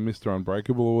Mr.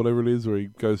 Unbreakable or whatever it is, where he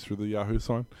goes through the Yahoo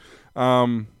sign?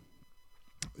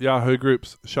 Yahoo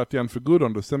Groups shut down for good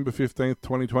on December 15th,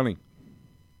 2020.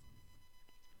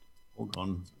 All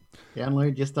gone.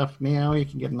 Download your stuff now. You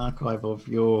can get an archive of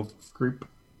your group.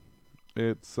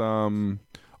 It's I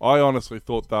honestly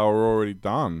thought they were already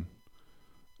done.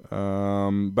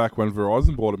 Back when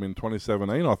Verizon bought them in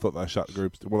 2017, I thought they shut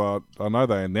groups. Well, I know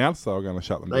they announced they were going to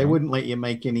shut them down. They wouldn't let you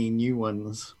make any new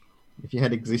ones. If you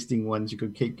had existing ones, you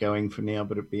could keep going for now,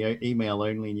 but it'd be email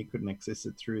only, and you couldn't access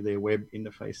it through their web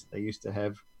interface they used to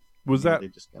have. Was that? They're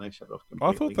just going to shut off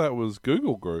completely. I thought that was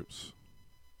Google Groups.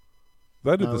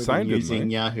 They did the same, didn't they?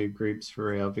 Using Yahoo Groups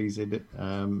for our VZ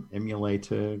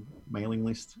emulator mailing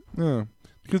list. Yeah,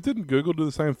 because didn't Google do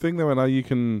the same thing? They went, "Oh, you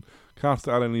can't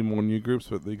start any more new groups,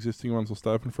 but the existing ones will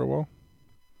stay open for a while."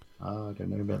 I don't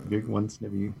know about the Google ones.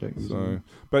 Don't use them.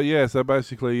 But yeah, so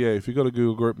basically, yeah, if you've got a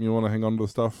Google group and you want to hang on to the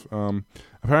stuff,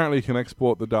 apparently you can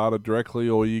export the data directly,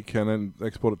 or you can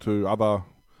export it to other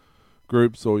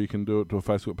groups, or you can do it to a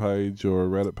Facebook page or a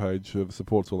Reddit page that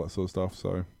supports all that sort of stuff.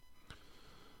 So,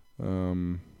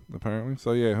 apparently,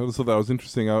 so yeah, I just thought that was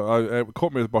interesting. It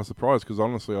caught me by surprise because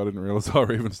honestly, I didn't realize they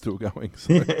were even still going.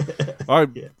 So I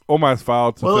almost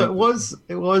failed to. Well,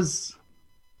 it was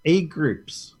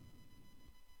e-groups.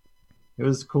 It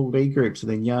was called e-groups,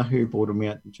 and then Yahoo bought them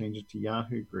out and changed it to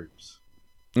Yahoo Groups.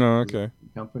 Oh, okay.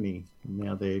 Company. And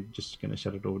now they're just going to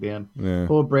shut it all down. Yeah.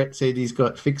 Poor Brett said he's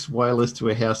got fixed wireless to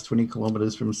a house 20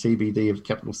 kilometres from CBD of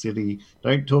capital city.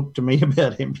 Don't talk to me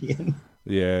about NBN.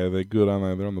 Yeah, they're good, aren't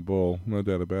they? They're on the ball. No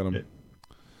doubt about them. Yeah.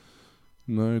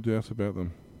 No doubt about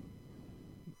them.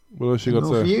 What else you got,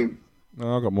 sir? For you?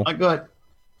 Oh, I got more. I got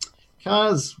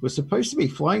cars were supposed to be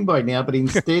flying by now, but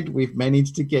instead we've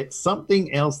managed to get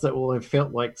something else that will have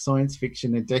felt like science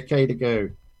fiction a decade ago.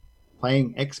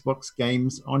 Playing Xbox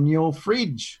games on your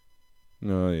fridge.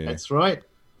 Oh, yeah. That's right.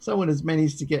 Someone has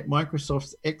managed to get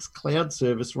Microsoft's xCloud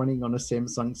service running on a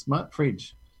Samsung smart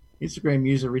fridge. Instagram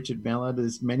user Richard Mallard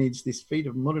has managed this feat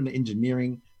of modern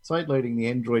engineering, sideloading the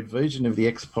Android version of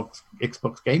the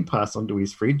Xbox Game Pass onto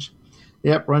his fridge.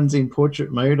 The app runs in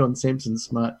portrait mode on Samsung's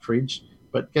smart fridge,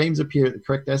 but games appear at the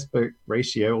correct aspect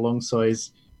ratio alongside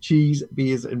cheese,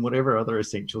 beers, and whatever other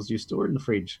essentials you store in the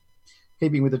fridge.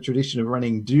 Keeping with the tradition of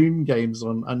running Doom games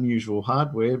on unusual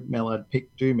hardware, Mallard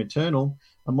picked Doom Eternal,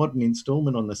 a modern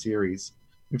installment on the series.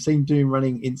 We've seen Doom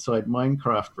running inside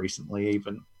Minecraft recently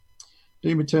even.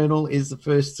 Doom Eternal is the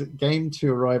first game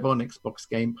to arrive on Xbox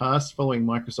Game Pass following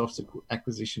Microsoft's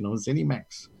acquisition of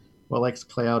ZeniMax. While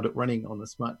xCloud running on the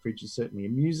smart fridge is certainly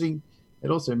amusing,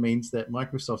 it also means that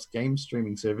Microsoft's game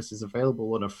streaming service is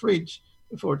available on a fridge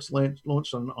before it's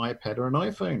launched on an iPad or an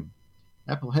iPhone.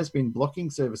 Apple has been blocking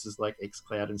services like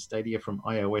xCloud and Stadia from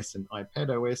iOS and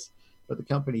iPadOS, but the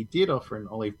company did offer an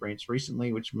olive branch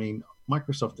recently, which means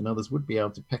Microsoft and others would be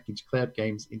able to package cloud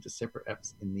games into separate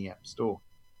apps in the App Store.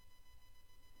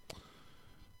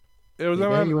 You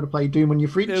want to play Doom on your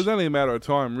fridge? It was only a matter of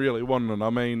time, really, wasn't it? I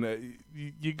mean,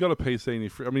 you got a PC in your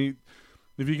fridge. I mean,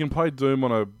 if you can play Doom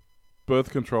on a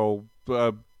birth control,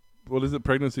 what is it,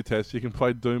 pregnancy test, you can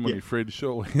play Doom on your fridge,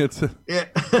 surely.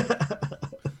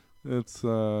 It's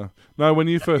no, when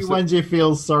you first... The ones you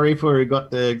feel sorry for who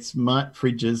got the smart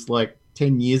fridges like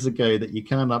 10 years ago that you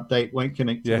can't update, won't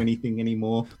connect to anything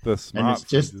anymore. The smart and it's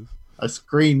just a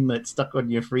screen that's stuck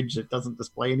on your fridge that doesn't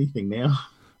display anything now.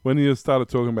 When you started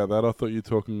talking about that, I thought you were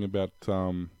talking about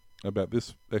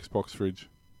this Xbox fridge.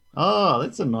 Oh,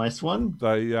 that's a nice one.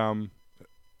 They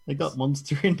got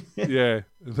Monster in there. Yeah,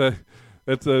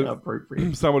 it's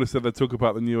somebody said they took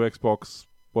apart the new Xbox,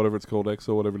 whatever it's called, X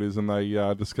or whatever it is, and they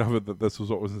discovered that this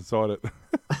was what was inside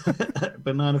it.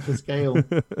 Banana for scale.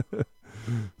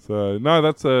 So no,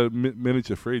 that's a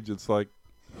miniature fridge. It's like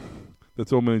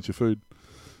that's all miniature food.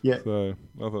 Yeah. So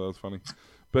I thought that was funny,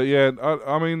 but yeah,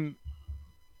 I mean.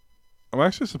 I'm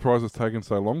actually surprised it's taken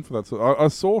so long for that. So I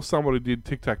saw somebody did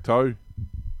tic-tac-toe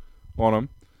on them.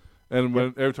 And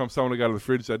every time someone would go to the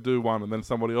fridge, they'd do one, and then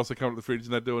somebody else would come to the fridge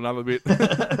and they'd do another bit.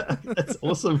 That's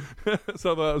awesome.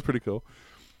 So that was pretty cool.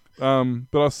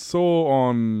 But I saw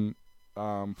on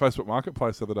Facebook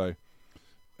Marketplace the other day,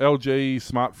 LG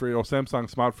smart fridge or Samsung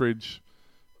smart fridge,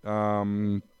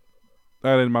 18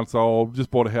 months old,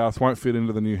 just bought a house, won't fit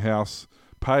into the new house,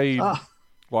 paid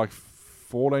like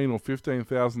 $14,000 or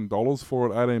 $15,000 for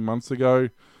it 18 months ago,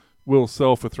 will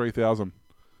sell for $3,000.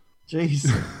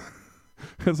 Jeez.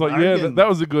 It's like, that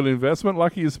was a good investment.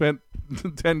 Lucky you spent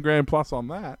 10 grand plus on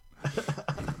that.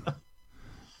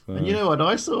 And you know what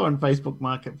I saw on Facebook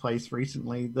Marketplace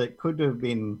recently that could have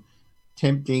been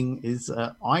tempting is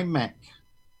iMac.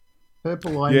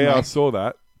 Purple iMac. Yeah, I saw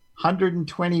that.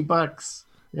 $120.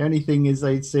 The only thing is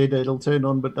they said it'll turn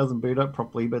on but doesn't boot up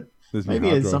properly, but maybe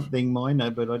it's something minor,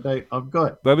 but I've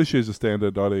got... That issues a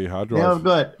standard IDE hard drive. Now I've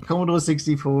got Commodore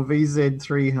 64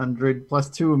 VZ300 plus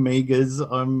 2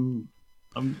 Amigas.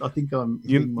 I think I'm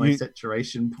hitting my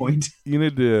saturation point. You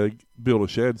need to build a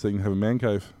shed so you can have a man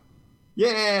cave.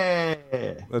 Yeah!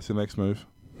 That's the next move.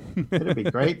 That'd be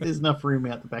great. There's enough room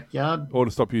out the backyard. Or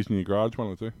to stop using your garage, one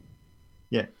or two.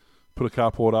 Yeah. Put a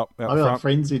carport up out I've got front.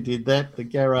 friends who did that. The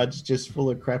garage is just full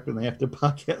of crap and they have to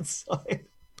park outside.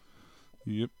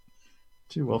 Yep.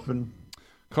 Too often.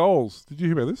 Coles, did you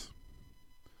hear about this?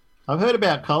 I've heard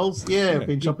about Coles. Yeah, I've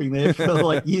been shopping there for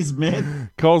like years,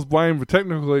 man. Coles blamed for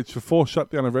technical glitch for forced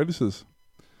shutdown of registers.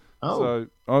 Oh.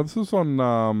 So this was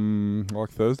on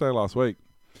like Thursday last week.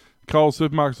 Coles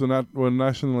supermarkets were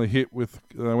nationally hit with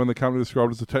when the company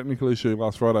described it as a technical issue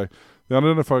last Friday. The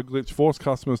unidentified glitch forced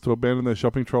customers to abandon their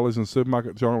shopping trolleys, and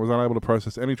supermarket giant was unable to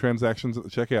process any transactions at the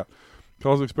checkout.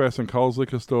 Coles Express and Coles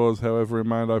liquor stores, however,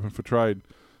 remained open for trade.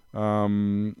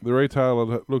 The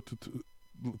retailer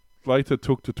later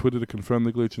took to Twitter to confirm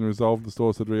the glitch and resolved the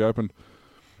stores had reopened.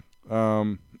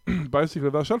 Basically,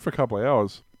 they were shut for a couple of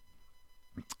hours,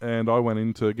 and I went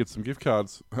in to get some gift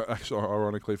cards. Actually,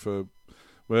 ironically,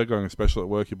 we're going a special at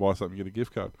work. You buy something, you get a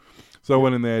gift card. So I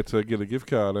went in there to get a gift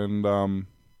card, and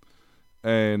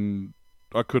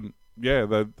I couldn't. Yeah,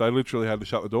 they literally had to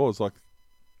shut the doors. Like,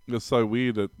 it's so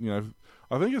weird that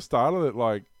I think it started at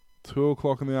like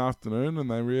 2:00 in the afternoon, and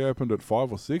they reopened at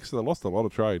 5 or 6. So they lost a lot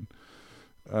of trade.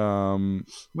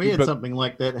 We had something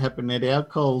like that happen at our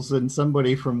Coles, and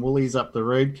somebody from Woolies up the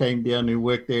road came down who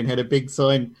worked there and had a big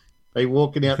sign. They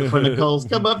walking out the front of Coles,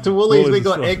 come up to Woolies, we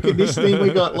got air conditioning, we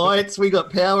got lights, we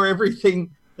got power,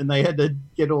 everything. And they had to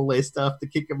get all their stuff to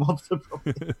kick them off the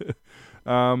property.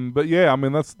 But yeah, I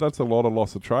mean, that's a lot of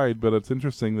loss of trade, but it's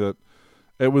interesting that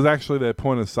it was actually their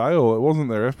point of sale. It wasn't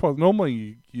their FPOS.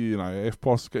 Normally,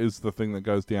 FPOS is the thing that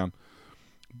goes down.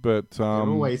 But they're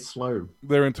always slow.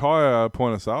 Their entire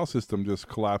point of sale system just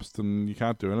collapsed, and you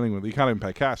can't do anything with it. You can't even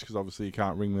pay cash because obviously you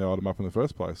can't ring the item up in the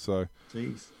first place. So,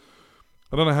 jeez.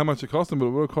 I don't know how much it cost them, but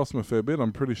it will cost them a fair bit.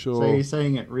 I'm pretty sure. So you're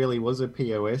saying it really was a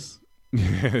POS?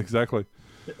 Yeah, exactly.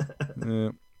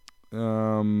 Yeah.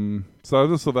 So I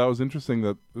just thought that was interesting.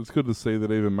 That it's good to see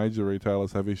that even major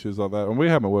retailers have issues like that, and we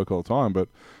have them at work all the time. But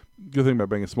the good thing about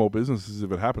being a small business is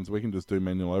if it happens, we can just do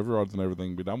manual overrides and everything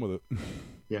and be done with it.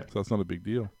 Yeah. So it's not a big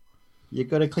deal. You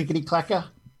got a clickety clacker?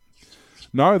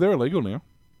 No, they're illegal now.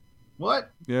 What?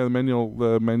 Yeah, the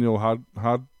manual hard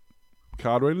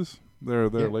card readers. They're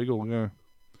illegal. Yeah.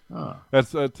 Oh.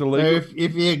 It's illegal. So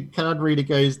if your card reader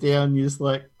goes down, you're just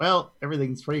like, well,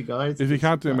 everything's free, guys. If you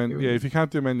can't do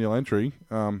manual entry,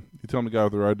 you tell them to go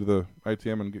over the road to the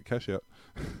ATM and get cash out.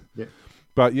 Yeah.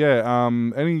 But yeah,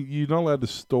 you're not allowed to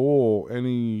store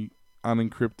any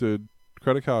unencrypted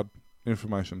credit card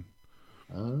information.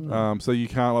 Oh. So you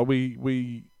can't. Like,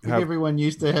 we have. Everyone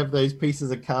used to have those pieces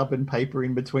of carbon paper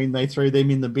in between. They throw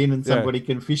them in the bin, and somebody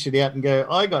can fish it out and go,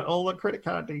 I got all the credit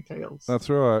card details. That's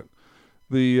right.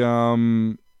 But yeah,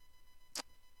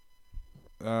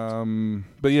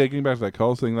 getting back to that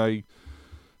Coles thing, they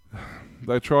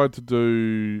tried to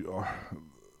do.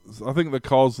 I think the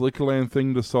Coles Liquorland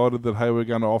thing decided that, hey, we're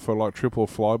going to offer like triple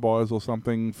flybys or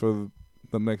something for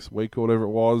the next week or whatever it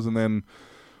was, and then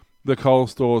the Coles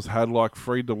stores had like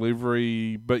free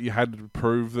delivery, but you had to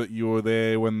prove that you were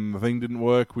there when the thing didn't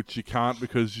work, which you can't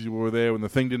because you were there when the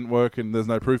thing didn't work, and there's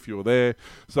no proof you were there.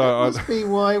 So that must be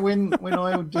why when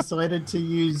I decided to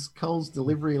use Coles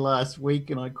delivery last week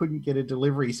and I couldn't get a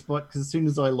delivery spot because as soon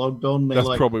as I logged on, they're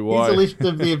like, probably why. Here's a list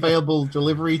of the available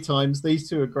delivery times. These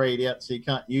two are grayed out, so you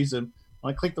can't use them.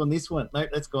 I clicked on this one. No,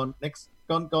 that's gone. Next,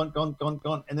 gone.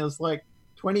 And there was like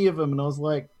 20 of them, and I was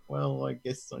like, well, I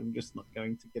guess I'm just not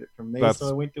going to get it from there. So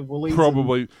I went to Woolies.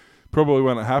 Probably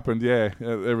when it happened,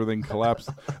 everything collapsed.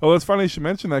 Well, it's funny you should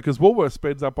mention that because Woolworths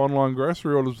speeds up online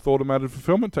grocery orders with automated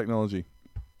fulfillment technology.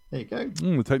 There you go.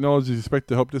 The technology is expected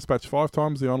to help dispatch 5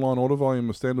 times the online order volume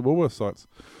of standard Woolworths sites.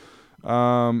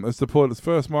 It's deployed its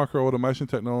first micro-automation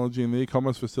technology in the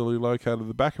e-commerce facility located at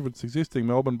the back of its existing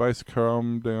Melbourne-based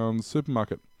Carrum Downs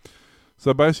supermarket.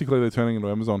 So basically, they're turning into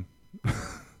Amazon.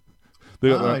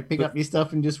 Pick up your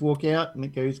stuff and just walk out, and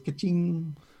it goes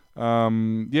ka-ching.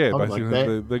 Basically,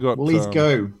 like they got Woolies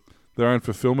go their own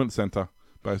fulfillment center,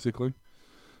 basically.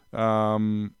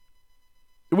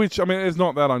 Which I mean, is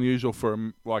not that unusual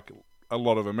for like a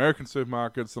lot of American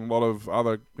supermarkets and a lot of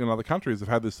other countries have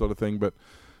had this sort of thing, but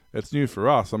it's new for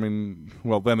us. I mean,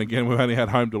 well, then again, we've only had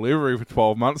home delivery for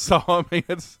 12 months, so I mean,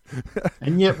 it's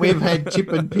and yet we've had chip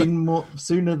and pin more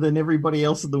sooner than everybody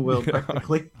else in the world,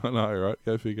 practically. I know, right?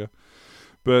 Go figure.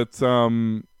 But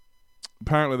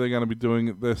apparently they're going to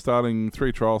be they're starting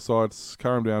 3 trial sites.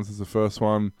 Carrum Downs is the first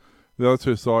one. The other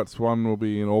 2 sites, one will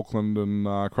be in Auckland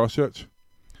and Christchurch.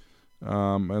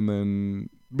 And then,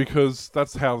 because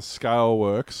that's how scale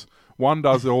works, 1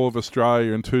 does all of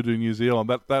Australia and 2 do New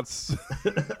Zealand. That's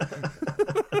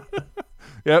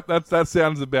yep, that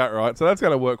sounds about right. So that's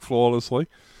going to work flawlessly.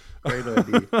 Great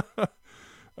idea.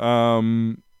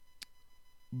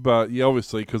 But yeah,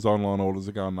 obviously, because online orders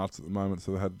are going nuts at the moment,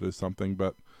 so they had to do something.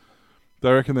 But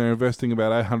they reckon they're investing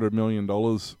about $800 million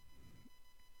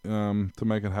to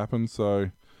make it happen.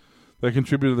 So they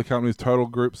contributed to the company's total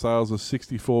group sales of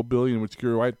 $64 billion, which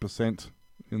grew 8%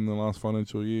 in the last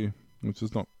financial year, which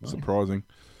is not surprising.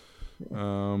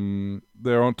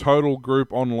 They're on total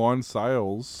group online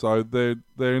sales, so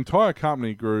their entire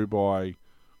company grew by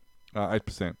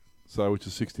 8%, so which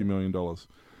is $60 million.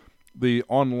 The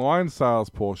online sales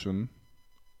portion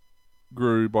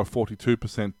grew by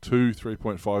 42% to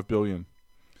 $3.5 billion.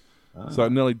 So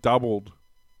it nearly doubled.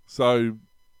 So,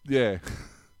 yeah,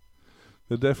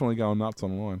 they're definitely going nuts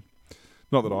online.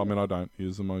 Not that I don't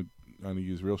use them. I only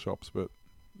use real shops, but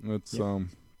it's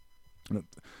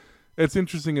it's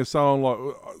interesting as someone like,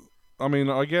 I mean,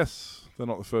 I guess they're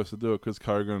not the first to do it because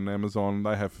Kogan and Amazon,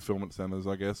 they have fulfillment centers,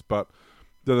 I guess, but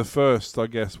they're the first, I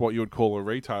guess, what you would call a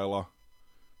retailer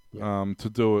to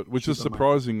do it, which is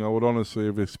surprising. I would honestly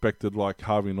have expected like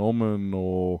Harvey Norman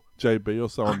or JB or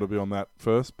someone to be on that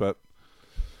first, but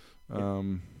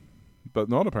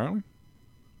not apparently.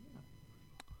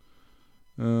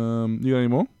 You got any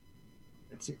more?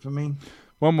 That's it for me.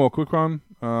 One more quick one.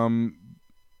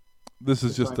 This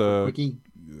is just a quickie.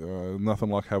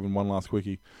 Nothing like having one last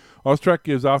quickie. Austrac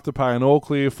gives Afterpay an all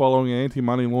clear following an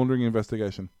anti-money laundering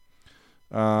investigation.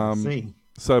 See.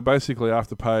 So basically,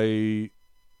 Afterpay,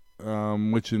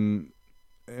 which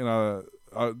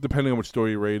depending on which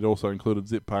story you read, also included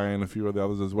ZipPay and a few of the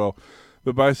others as well.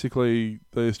 But basically,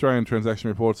 the Australian Transaction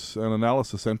Reports and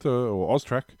Analysis Centre, or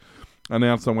Austrac,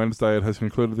 announced on Wednesday it has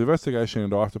concluded the investigation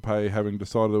into Afterpay, having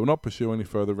decided it will not pursue any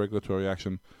further regulatory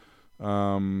action.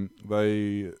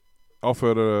 They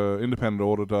offered an independent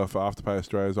auditor for Afterpay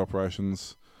Australia's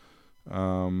operations,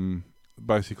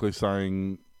 basically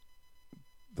saying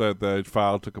that they'd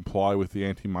failed to comply with the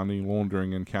Anti-Money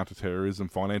Laundering and Counter-Terrorism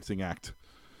Financing Act.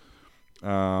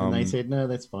 And they said, no,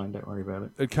 that's fine, don't worry about it.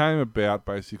 It came about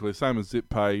basically, same as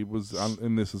ZipPay was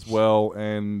in this as well,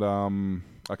 and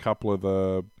a couple of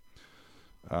the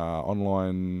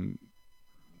online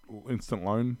instant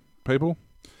loan people.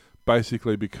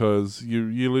 Basically, because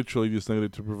you literally just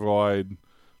needed to provide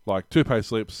like 2 pay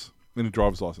slips and a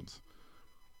driver's license.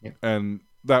 Yep. And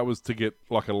that was to get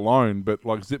like a loan, but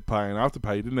like ZipPay and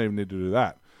Afterpay, you didn't even need to do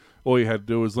that. All you had to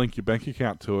do was link your bank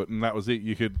account to it, and that was it.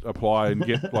 You could apply and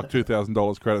get like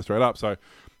 $2,000 credit straight up. So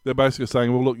they're basically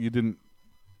saying, well, look, you didn't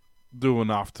do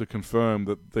enough to confirm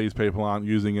that these people aren't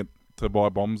using it to buy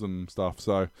bombs and stuff.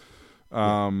 So,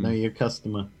 know your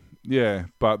customer. Yeah,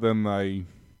 but then they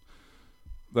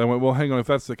went, well, hang on, if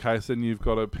that's the case, then you've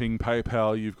got to ping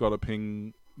PayPal, you've got to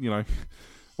ping,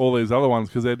 all these other ones,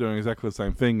 because they're doing exactly the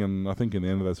same thing, and I think in the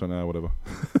end of this one, whatever.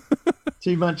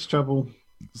 Too much trouble.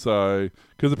 So,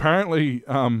 because apparently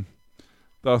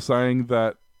they're saying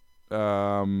that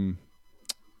Westpac,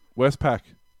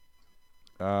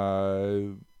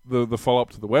 the follow-up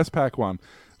to the Westpac one,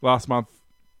 last month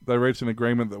they reached an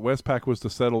agreement that Westpac was to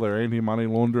settle their anti-money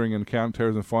laundering and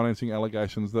counter-terrorism financing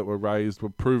allegations that were raised were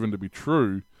proven to be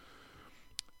true.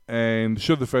 And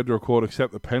should the federal court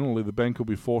accept the penalty, the bank will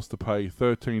be forced to pay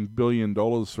 $13 billion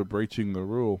for breaching the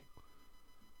rule.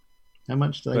 How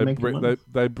much do they make a month?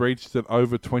 They breached it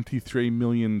over 23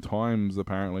 million times,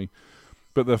 apparently.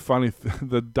 But the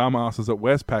the dumbasses at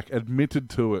Westpac admitted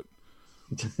to it,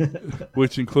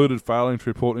 which included failing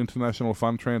to report international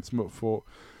fund transfer for...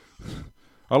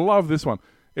 I love this one.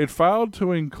 It failed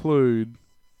to include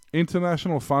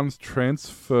international funds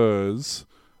transfers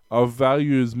of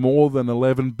values more than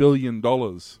 $11 billion.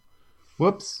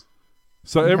 Whoops.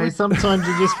 So sometimes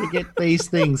you just forget these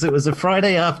things. It was a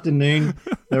Friday afternoon.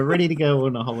 They're ready to go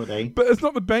on a holiday. But it's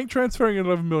not the bank transferring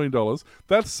 $11 million.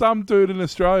 That's some dude in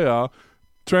Australia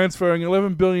transferring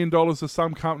 $11 billion to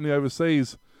some company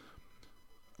overseas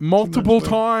multiple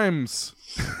times.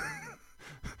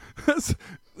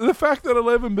 The fact that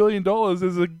 $11 billion is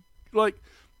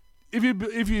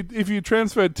if you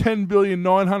transferred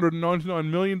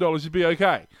 $10,999,000,000, you'd be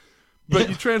okay. But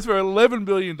you transfer $11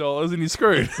 billion and you're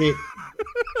screwed. That's it.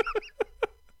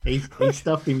 He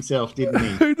stuffed himself, didn't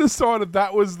he? Who decided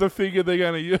that was the figure they're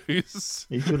going to use?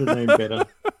 He should have known better.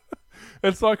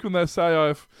 It's like when they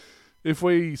say, if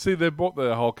we see they bought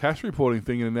the whole cash reporting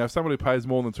thing, and now if somebody pays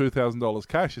more than $2,000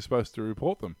 cash, you're supposed to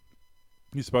report them.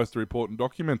 You're supposed to report and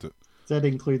document it. Does that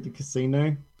include the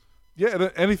casino? Yeah,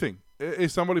 anything.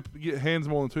 If somebody hands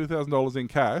more than $2,000 in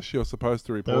cash, you're supposed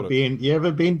to report it. You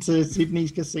ever been to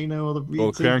Sydney's casino or the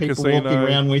Crown people Casino walking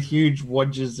around with huge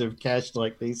wadges of cash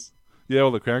like this? Yeah,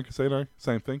 or the Crown Casino,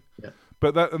 same thing. Yeah.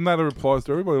 But that applies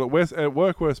to everybody. Like at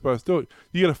work, we're supposed to do it.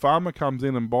 You get a farmer comes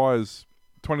in and buys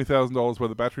 $20,000 worth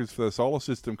of batteries for their solar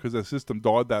system because their system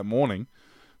died that morning.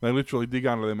 They literally dig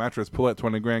under their mattress, pull out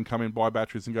 20 grand, come in, buy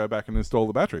batteries, and go back and install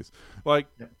the batteries. Like,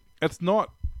 It's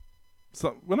not.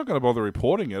 So we're not going to bother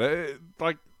reporting it.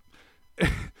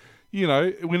 We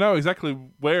know exactly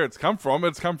where it's come from.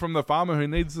 It's come from the farmer who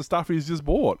needs the stuff he's just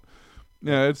bought.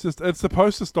 It's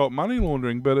supposed to stop money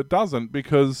laundering, but it doesn't,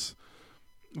 because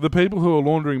the people who are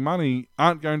laundering money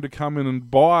aren't going to come in and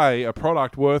buy a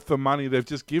product worth the money they've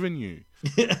just given you.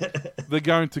 They're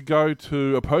going to go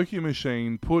to a pokie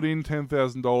machine, put in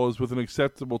 $10,000 with an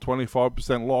acceptable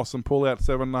 25% loss, and pull out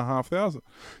 $7,500.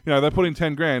 They put in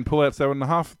 10 grand, pull out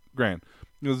 $7,500.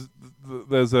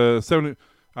 There's a 70.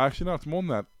 Actually, no, it's more than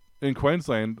that. In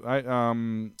Queensland,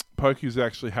 pokies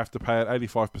actually have to pay at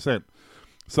 85%.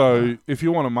 So if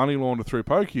you want to money launder through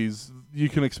pokies, you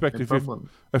can expect a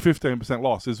 15%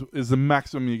 loss is the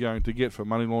maximum you're going to get for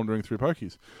money laundering through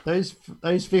pokies.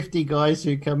 Those 50 guys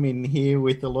who come in here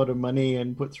with a lot of money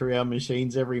and put through our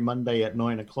machines every Monday at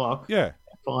 9 o'clock. Yeah.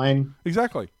 Fine.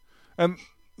 Exactly. And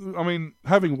I mean,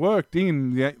 having worked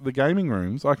in the gaming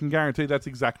rooms, I can guarantee that's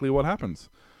exactly what happens.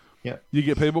 Yeah. You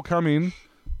get people come in,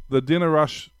 the dinner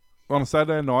rush on a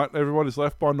Saturday night, everybody's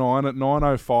left by 9. At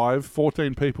 9:05,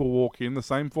 14 people walk in. The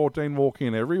same 14 walk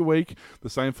in every week. The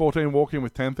same 14 walk in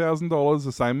with $10,000,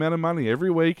 the same amount of money every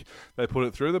week. They put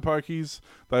it through the pokies.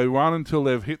 They run until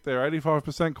they've hit their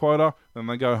 85% quota, and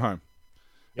they go home.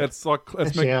 Yep.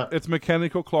 It's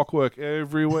mechanical clockwork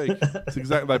every week. It's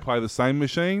exactly. They play the same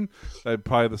machine. They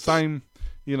play the same.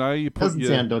 Doesn't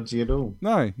sound dodgy at all.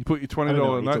 No, you put your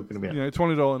 $20 notes.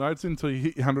 $20 notes until you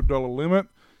hit your $100 limit.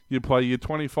 You play your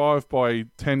 25 by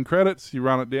 10 credits, you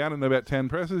run it down in about 10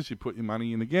 presses, you put your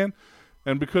money in again.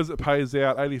 And because it pays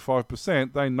out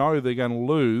 85%, they know they're going to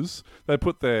lose. They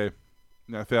put their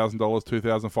 $1,000, $2,000,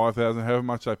 $5,000, however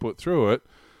much they put through it.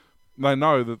 They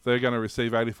know that they're going to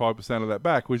receive 85% of that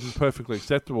back, which is perfectly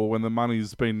acceptable when the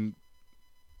money's been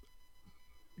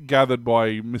gathered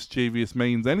by mischievous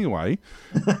means anyway.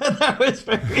 That was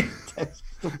very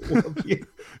tactful of you.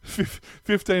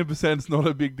 15% is not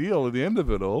a big deal at the end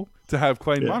of it all to have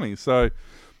clean money. So,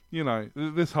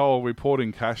 this whole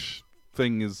reporting cash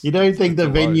thing is... You don't think the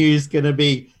venue's going to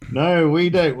be, no,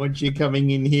 we don't want you coming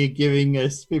in here giving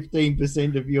us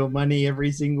 15% of your money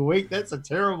every single week. That's a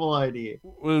terrible idea.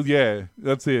 Well, yeah,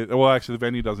 that's it. Well, actually, the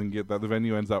venue doesn't get that. The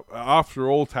venue ends up,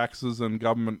 after all taxes and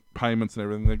government payments and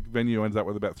everything, the venue ends up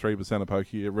with about 3% of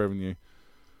pokie revenue.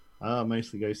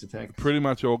 Mostly goes to tax. Pretty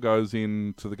much all goes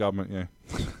into the government, yeah.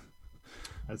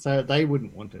 So they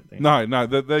wouldn't want it then. No,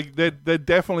 they're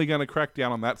definitely going to crack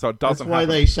down on that, so it doesn't That's why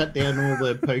happen. they shut down all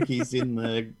the pokies in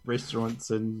the restaurants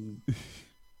and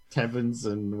taverns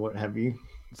and what have you.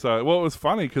 So, it was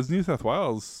funny because New South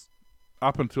Wales,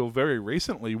 up until very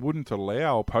recently, wouldn't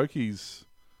allow pokies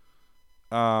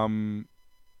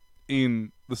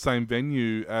in the same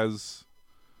venue as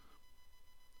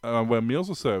where meals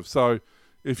are served. So,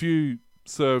 if you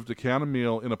served a counter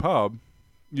meal in a pub,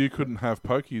 you couldn't have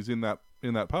pokies in that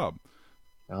pub.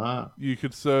 You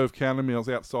could serve counter meals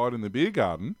outside in the beer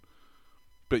garden,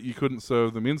 but you couldn't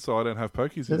serve them inside and have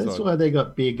pokies inside. That's why they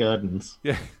got beer gardens.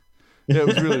 Yeah, it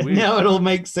was really weird. Now it all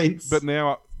makes sense. But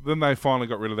then they finally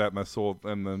got rid of that,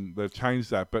 and then they've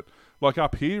changed that. But like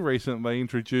up here recently, they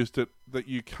introduced it that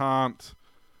you can't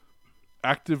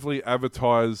actively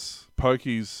advertise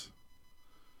pokies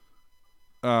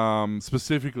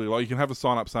specifically. Like you can have a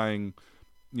sign up saying,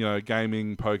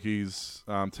 gaming, pokies,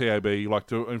 TAB, like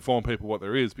to inform people what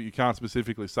there is, but you can't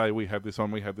specifically say we have this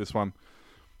one.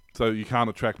 So you can't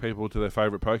attract people to their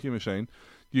favourite pokie machine.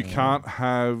 You can't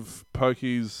have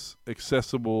pokies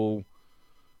accessible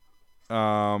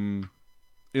in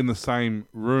the same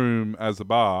room as a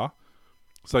bar.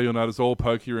 So you'll notice all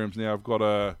pokie rooms now have got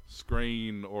a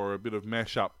screen or a bit of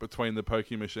mesh up between the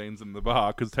pokie machines and the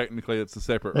bar, because technically it's a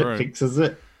separate room. That fixes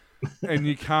it. And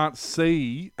you can't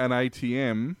see an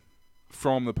ATM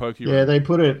from the pokie room. Yeah, they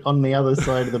put it on the other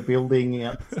side of the building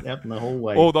out in the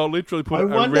hallway. Or they'll literally put it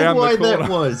around the corner. I wonder why that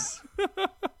was.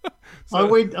 I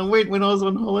went when I was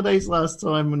on holidays last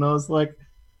time, and I was like,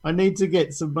 I need to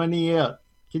get some money out.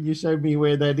 Can you show me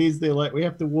where that is? They're like, we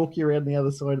have to walk you around the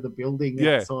other side of the building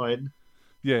outside.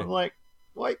 Yeah. I'm like,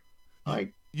 wait,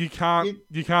 you can't,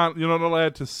 you're not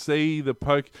allowed to see the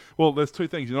poke. Well, there's two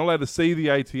things. You're not allowed to see the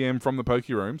ATM from the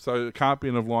pokie room, so it can't be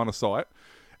in a line of sight.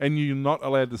 And you're not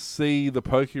allowed to see the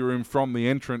pokie room from the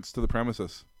entrance to the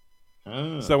premises.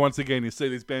 Oh. So once again, you see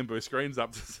these bamboo screens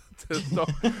up to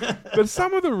stop. But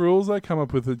some of the rules they come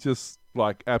up with are just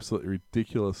like absolutely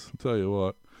ridiculous. I'll tell you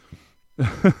what.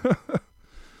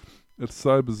 It's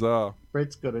so bizarre.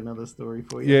 Brett's got another story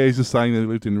for you. Yeah, he's just saying that he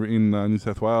lived in New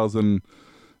South Wales and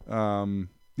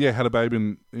had a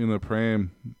baby in a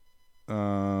pram.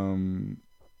 And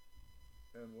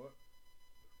what?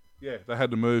 Yeah, they had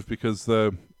to move because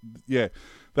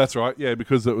that's right. Yeah,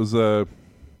 because it was a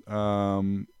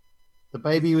the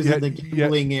baby was in the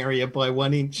giggling area by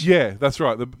 1 inch. Yeah, that's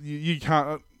right. You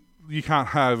can't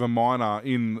have a minor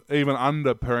even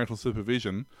under parental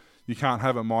supervision. You can't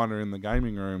have a minor in the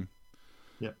gaming room.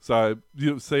 Yep. So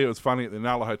you see, it was funny at the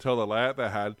Nala Hotel, the layout they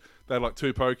had like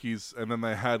two pokies, and then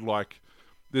they had like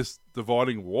this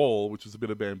dividing wall, which was a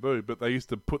bit of bamboo, but they used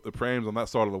to put the prams on that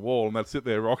side of the wall, and they'd sit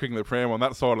there rocking the pram on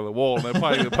that side of the wall, and they're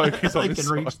playing the pokies on this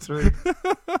side. Reach through.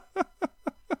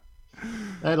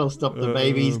 That'll stop the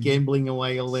babies gambling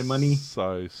away all their money.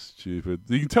 So stupid.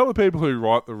 You can tell the people who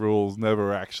write the rules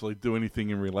never actually do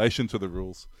anything in relation to the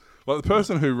rules. Like the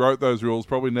person who wrote those rules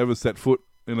probably never set foot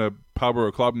in a pub or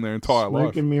a club in their entire life.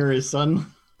 Smoke and mirrors, son.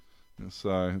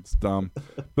 So it's dumb.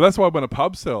 But that's why when a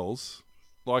pub sells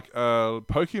like a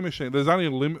pokie machine, there's only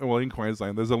in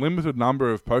Queensland, there's a limited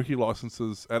number of pokie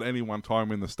licenses at any one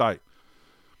time in the state.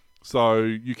 So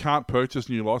you can't purchase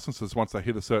new licenses once they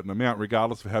hit a certain amount,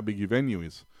 regardless of how big your venue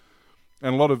is.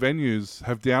 And a lot of venues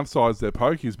have downsized their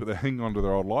pokies, but they're hanging on to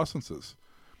their old licenses.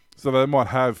 So they might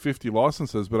have 50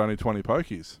 licenses, but only 20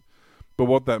 pokies. But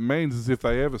what that means is if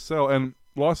they ever sell, and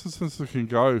licenses can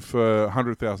go for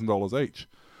 $100,000 each.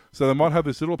 So they might have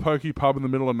this little pokey pub in the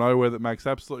middle of nowhere that makes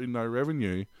absolutely no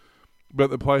revenue,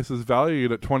 but the place is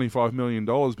valued at $25 million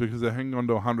because they're hanging on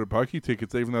to 100 pokey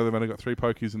tickets, even though they've only got 3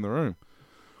 pokies in the room.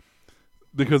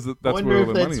 Because that's where all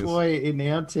the money is. I wonder if that's why in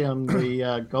our town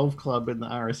the golf club and the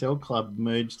RSL club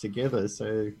merged together.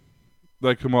 So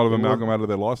they come out of amalgamated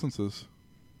their licenses.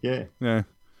 Yeah. Yeah.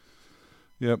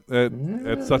 Yep.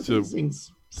 It's such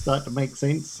things start to make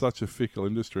sense. Such a fickle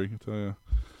industry, I tell you.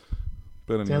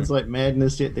 But anyway. Sounds like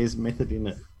madness, yet there's method in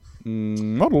it.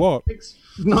 Not a lot.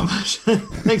 Not much.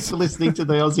 Thanks for listening to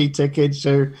the Aussie Tech Heads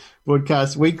Show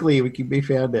broadcast weekly. We can be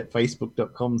found at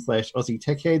facebook.com/Aussie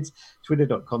Tech Heads,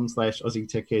 twitter.com/Aussie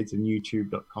Tech Heads, and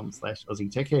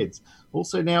youtube.com/Aussie Tech Heads.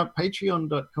 Also now at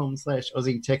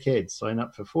patreon.com/Aussie Tech Heads. Sign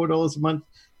up for $4 a month,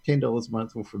 $10 a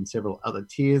month, or from several other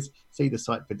tiers. See the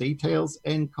site for details,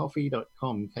 and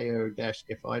coffee.com,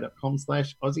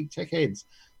 ko-fi.com/Aussie Tech Heads.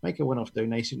 Make a one-off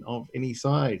donation of any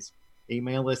size.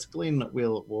 Email us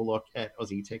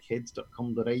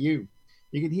glenn@willwarlock@aussietechheads.com.au. You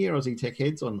can hear Aussie Tech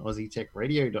Heads on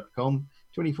aussietechradio.com,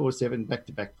 24/7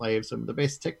 back-to-back play of some of the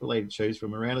best tech-related shows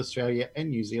from around Australia and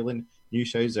New Zealand. New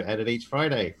shows are added each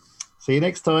Friday. See you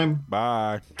next time.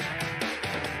 Bye.